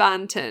 Travis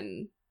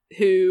Banton,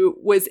 who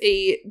was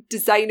a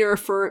designer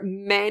for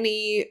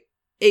many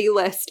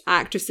A-list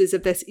actresses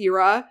of this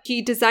era.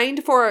 He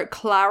designed for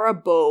Clara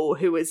Bow,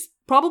 who was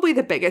probably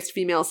the biggest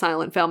female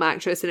silent film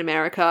actress in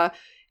America,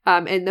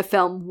 in the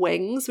film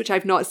Wings, which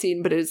I've not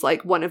seen, but is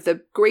like one of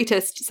the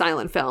greatest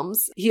silent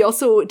films. He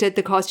also did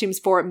the costumes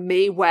for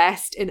Mae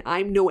West in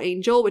I'm No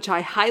Angel, which I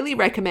highly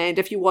recommend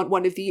if you want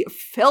one of the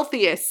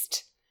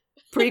filthiest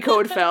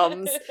pre-code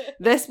films.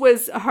 This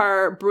was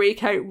her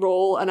breakout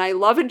role, and I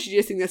love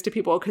introducing this to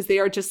people because they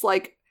are just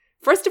like,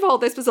 first of all,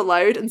 this was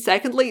allowed, and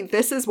secondly,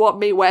 this is what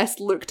Mae West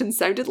looked and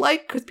sounded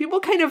like, because people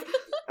kind of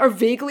are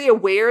vaguely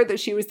aware that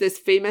she was this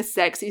famous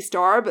sexy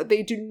star, but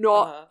they do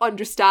not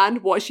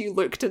understand what she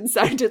looked and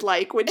sounded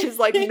like, which is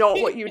like not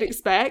what you'd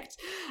expect.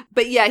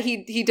 But yeah,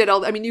 he did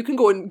all, I mean, you can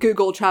go and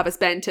Google Travis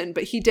Banton,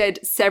 but he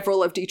did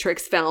several of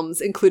Dietrich's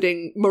films,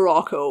 including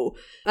Morocco,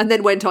 and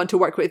then went on to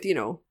work with, you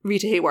know,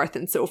 Rita Hayworth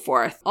and so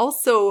forth.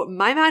 Also,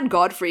 My Man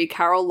Godfrey,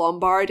 Carol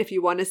Lombard, if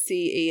you want to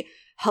see a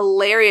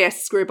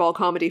hilarious screwball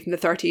comedy from the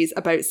 30s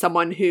about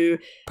someone who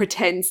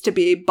pretends to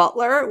be a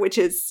butler, which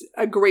is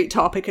a great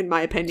topic in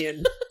my opinion.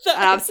 An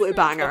absolute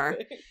banger.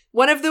 Topic.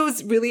 One of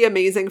those really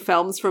amazing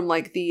films from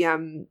like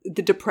the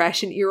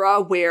Depression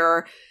era,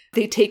 where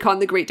they take on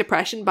the Great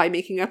Depression by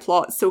making a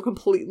plot so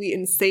completely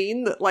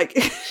insane that like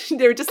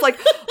they're just like,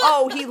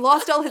 oh, he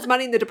lost all his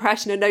money in the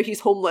Depression and now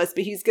he's homeless,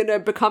 but he's gonna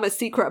become a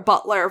secret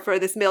butler for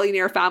this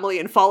millionaire family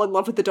and fall in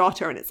love with the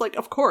daughter. And it's like,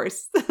 of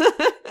course.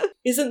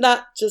 Isn't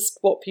that just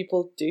what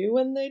people do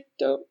when they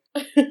don't?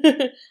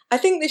 I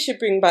think they should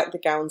bring back the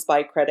gowns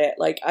by credit.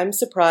 Like, I'm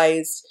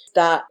surprised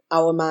that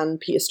our man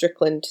Peter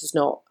Strickland has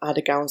not had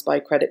a gowns by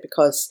credit,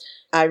 because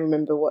I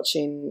remember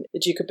watching The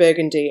Duke of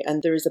Burgundy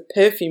and there is a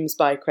perfumes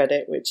by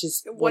credit, which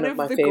is one of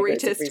my the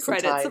favourites greatest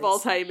credits of all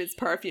time is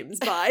perfumes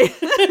by.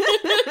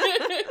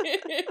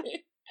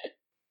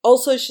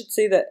 Also, I should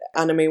say that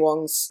Anna May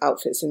Wong's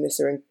outfits in this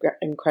are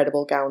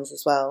incredible gowns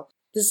as well.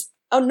 There's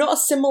not a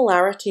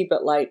similarity,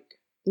 but like,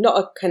 not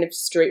a kind of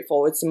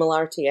straightforward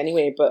similarity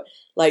anyway, but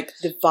like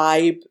the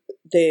vibe,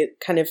 the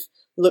kind of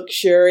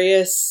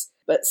luxurious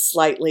but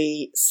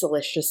slightly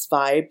salacious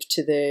vibe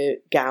to the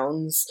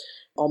gowns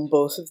on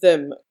both of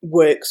them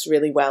works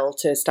really well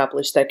to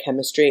establish their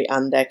chemistry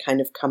and their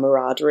kind of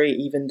camaraderie,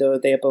 even though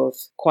they're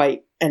both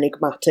quite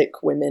enigmatic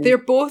women. They're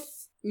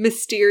both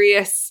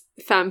mysterious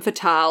femme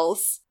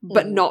fatales,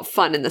 but not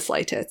fun in the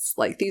slightest.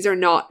 Like, these are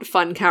not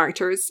fun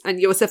characters, and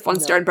Josef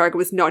von Sternberg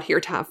was not here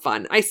to have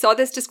fun. I saw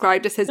this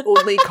described as his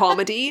only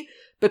comedy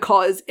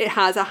because it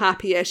has a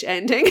happy-ish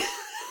ending.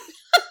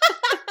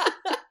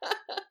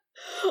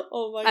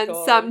 Oh my God.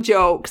 And some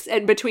jokes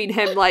in between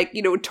him, like,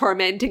 you know,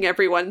 tormenting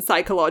everyone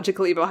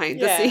psychologically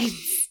behind the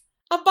scenes.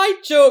 And by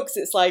jokes,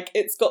 it's like,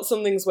 it's got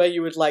some things where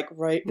you would like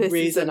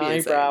raise an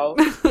eyebrow.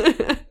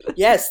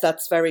 Yes,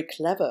 that's very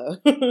clever.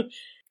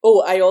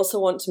 Oh, I also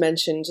want to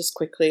mention just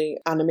quickly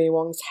Anna May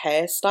Wong's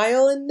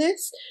hairstyle in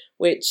this,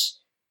 which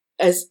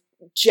has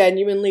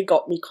genuinely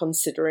got me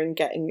considering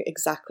getting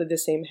exactly the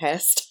same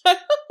hairstyle.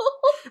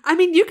 I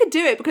mean, you could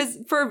do it because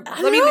for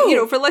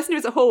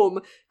listeners at home,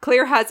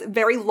 Claire has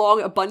very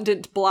long,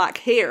 abundant black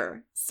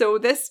hair. So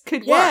this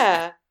could work.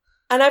 Yeah.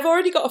 And I've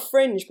already got a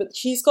fringe, but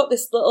she's got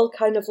this little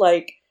kind of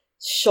like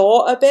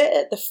short a bit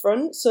at the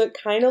front. So it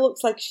kind of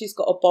looks like she's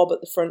got a bob at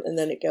the front and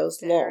then it goes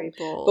long.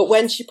 Bold. But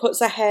when she puts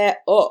her hair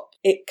up,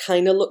 it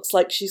kind of looks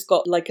like she's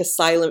got like a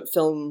silent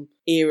film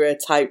era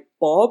type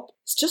bob.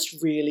 It's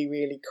just really,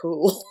 really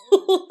cool.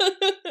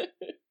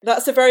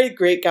 That's a very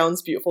great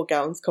Gowns, Beautiful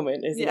Gowns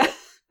comment, isn't it?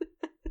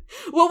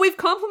 Well, we've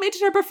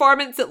complimented her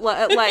performance at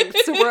length,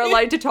 so we're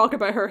allowed to talk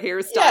about her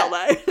hairstyle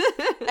now.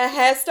 Her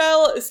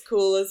hairstyle is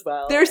cool as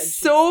well. They're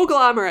so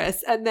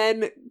glamorous. And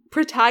then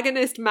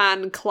protagonist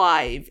man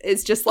Clive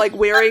is just like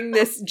wearing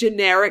this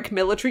generic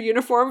military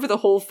uniform for the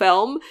whole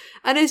film,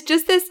 and is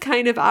just this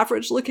kind of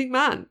average-looking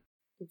man.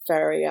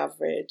 Very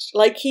average.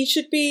 Like, he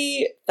should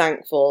be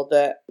thankful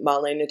that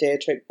Marlene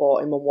Dietrich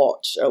bought him a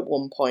watch at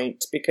one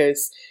point,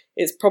 because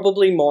it's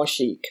probably more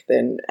chic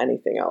than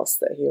anything else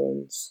that he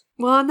owns.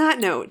 Well, on that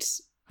note,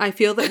 I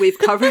feel that we've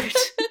covered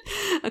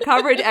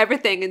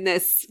everything in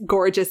this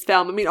gorgeous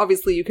film. I mean,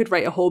 obviously you could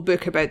write a whole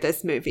book about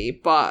this movie,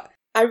 but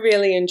I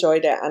really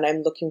enjoyed it, and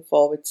I'm looking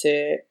forward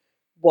to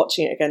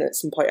watching it again at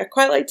some point. I'd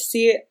quite like to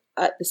see it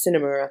at the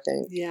cinema, I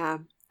think. Yeah.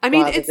 I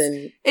mean,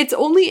 it's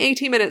only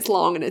 80 minutes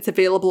long, and it's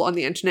available on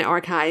the Internet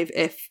Archive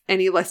if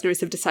any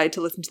listeners have decided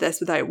to listen to this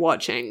without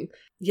watching.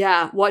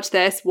 Yeah, watch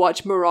this,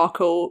 watch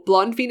Morocco.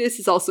 Blonde Venus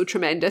is also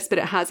tremendous, but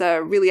it has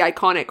a really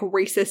iconic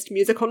racist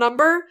musical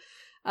number,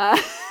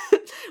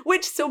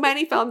 which so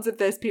many films of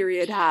this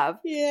period have.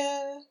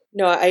 Yeah.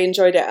 No, I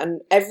enjoyed it, and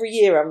every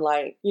year I'm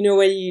like, you know,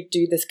 where you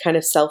do this kind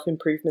of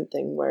self-improvement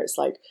thing where it's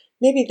like,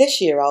 maybe this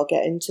year I'll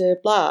get into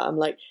blah. I'm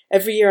like,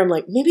 every year I'm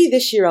like, maybe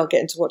this year I'll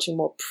get into watching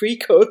more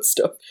pre-code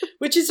stuff,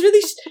 which is a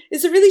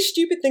really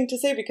stupid thing to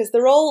say because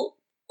they're all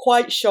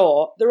quite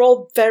short. They're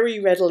all very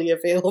readily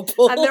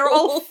available. And they're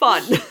all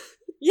fun.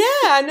 Yeah,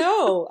 I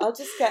know.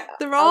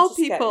 They're all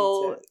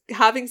people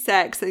having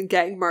sex and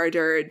getting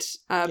murdered.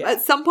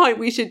 At some point,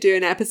 we should do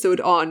an episode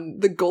on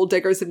the Gold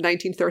Diggers of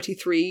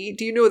 1933.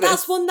 Do you know this?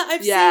 That's one that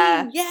I've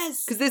seen.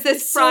 Yes, because there's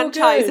this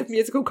franchise of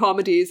musical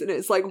comedies, and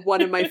it's like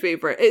one of my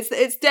favorite.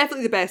 It's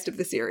definitely the best of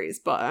the series.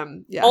 But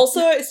yeah.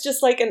 Also, it's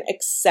just like an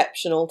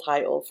exceptional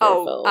title for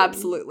a film.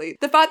 Absolutely.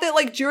 The fact that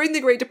like during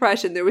the Great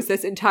Depression, there was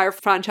this entire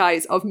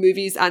franchise of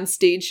movies and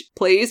stage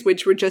plays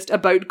which were just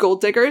about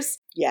gold diggers.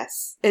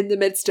 Yes. In the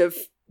midst of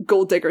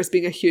gold diggers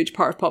being a huge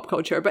part of pop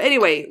culture. But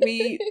anyway,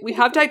 we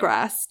have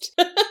digressed.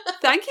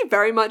 Thank you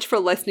very much for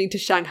listening to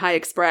Shanghai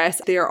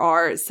Express. There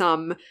are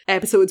some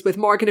episodes with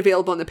Morgan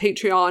available on the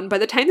Patreon. By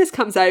the time this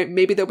comes out,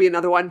 maybe there'll be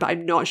another one, but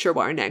I'm not sure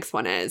what our next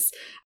one is.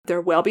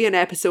 There will be an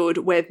episode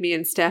with me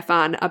and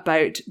Stefan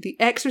about The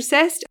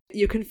Exorcist.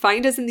 You can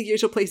find us in the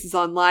usual places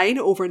online,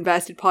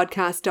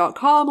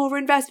 overinvestedpodcast.com,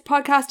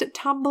 overinvestedpodcast at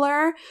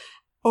Tumblr,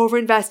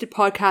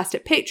 overinvestedpodcast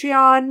at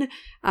Patreon,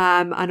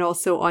 and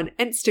also on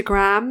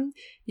Instagram.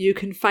 You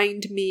can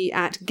find me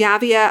at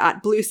Gavia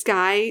at Blue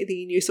Sky,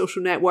 the new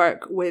social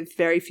network with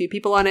very few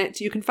people on it.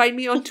 You can find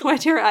me on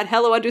Twitter at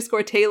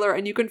hello_Taylor,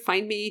 and you can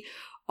find me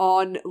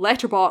on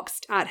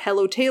Letterboxd at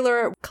Hello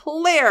Taylor.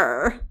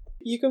 Claire!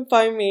 You can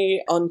find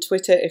me on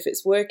Twitter, if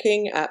it's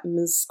working, at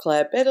Ms.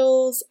 Claire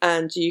Biddles,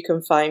 and you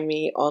can find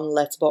me on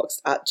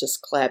Letterboxd at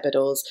just Claire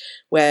Biddles,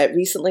 where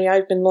recently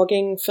I've been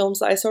logging films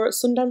that I saw at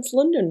Sundance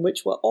London,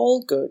 which were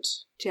all good.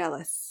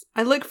 Jealous.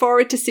 I look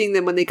forward to seeing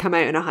them when they come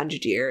out in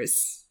 100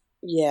 years.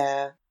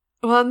 Yeah.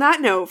 Well, on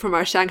that note from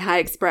our Shanghai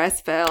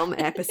Express film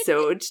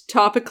episode,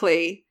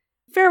 topically,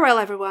 farewell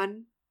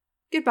everyone.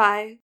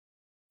 Goodbye.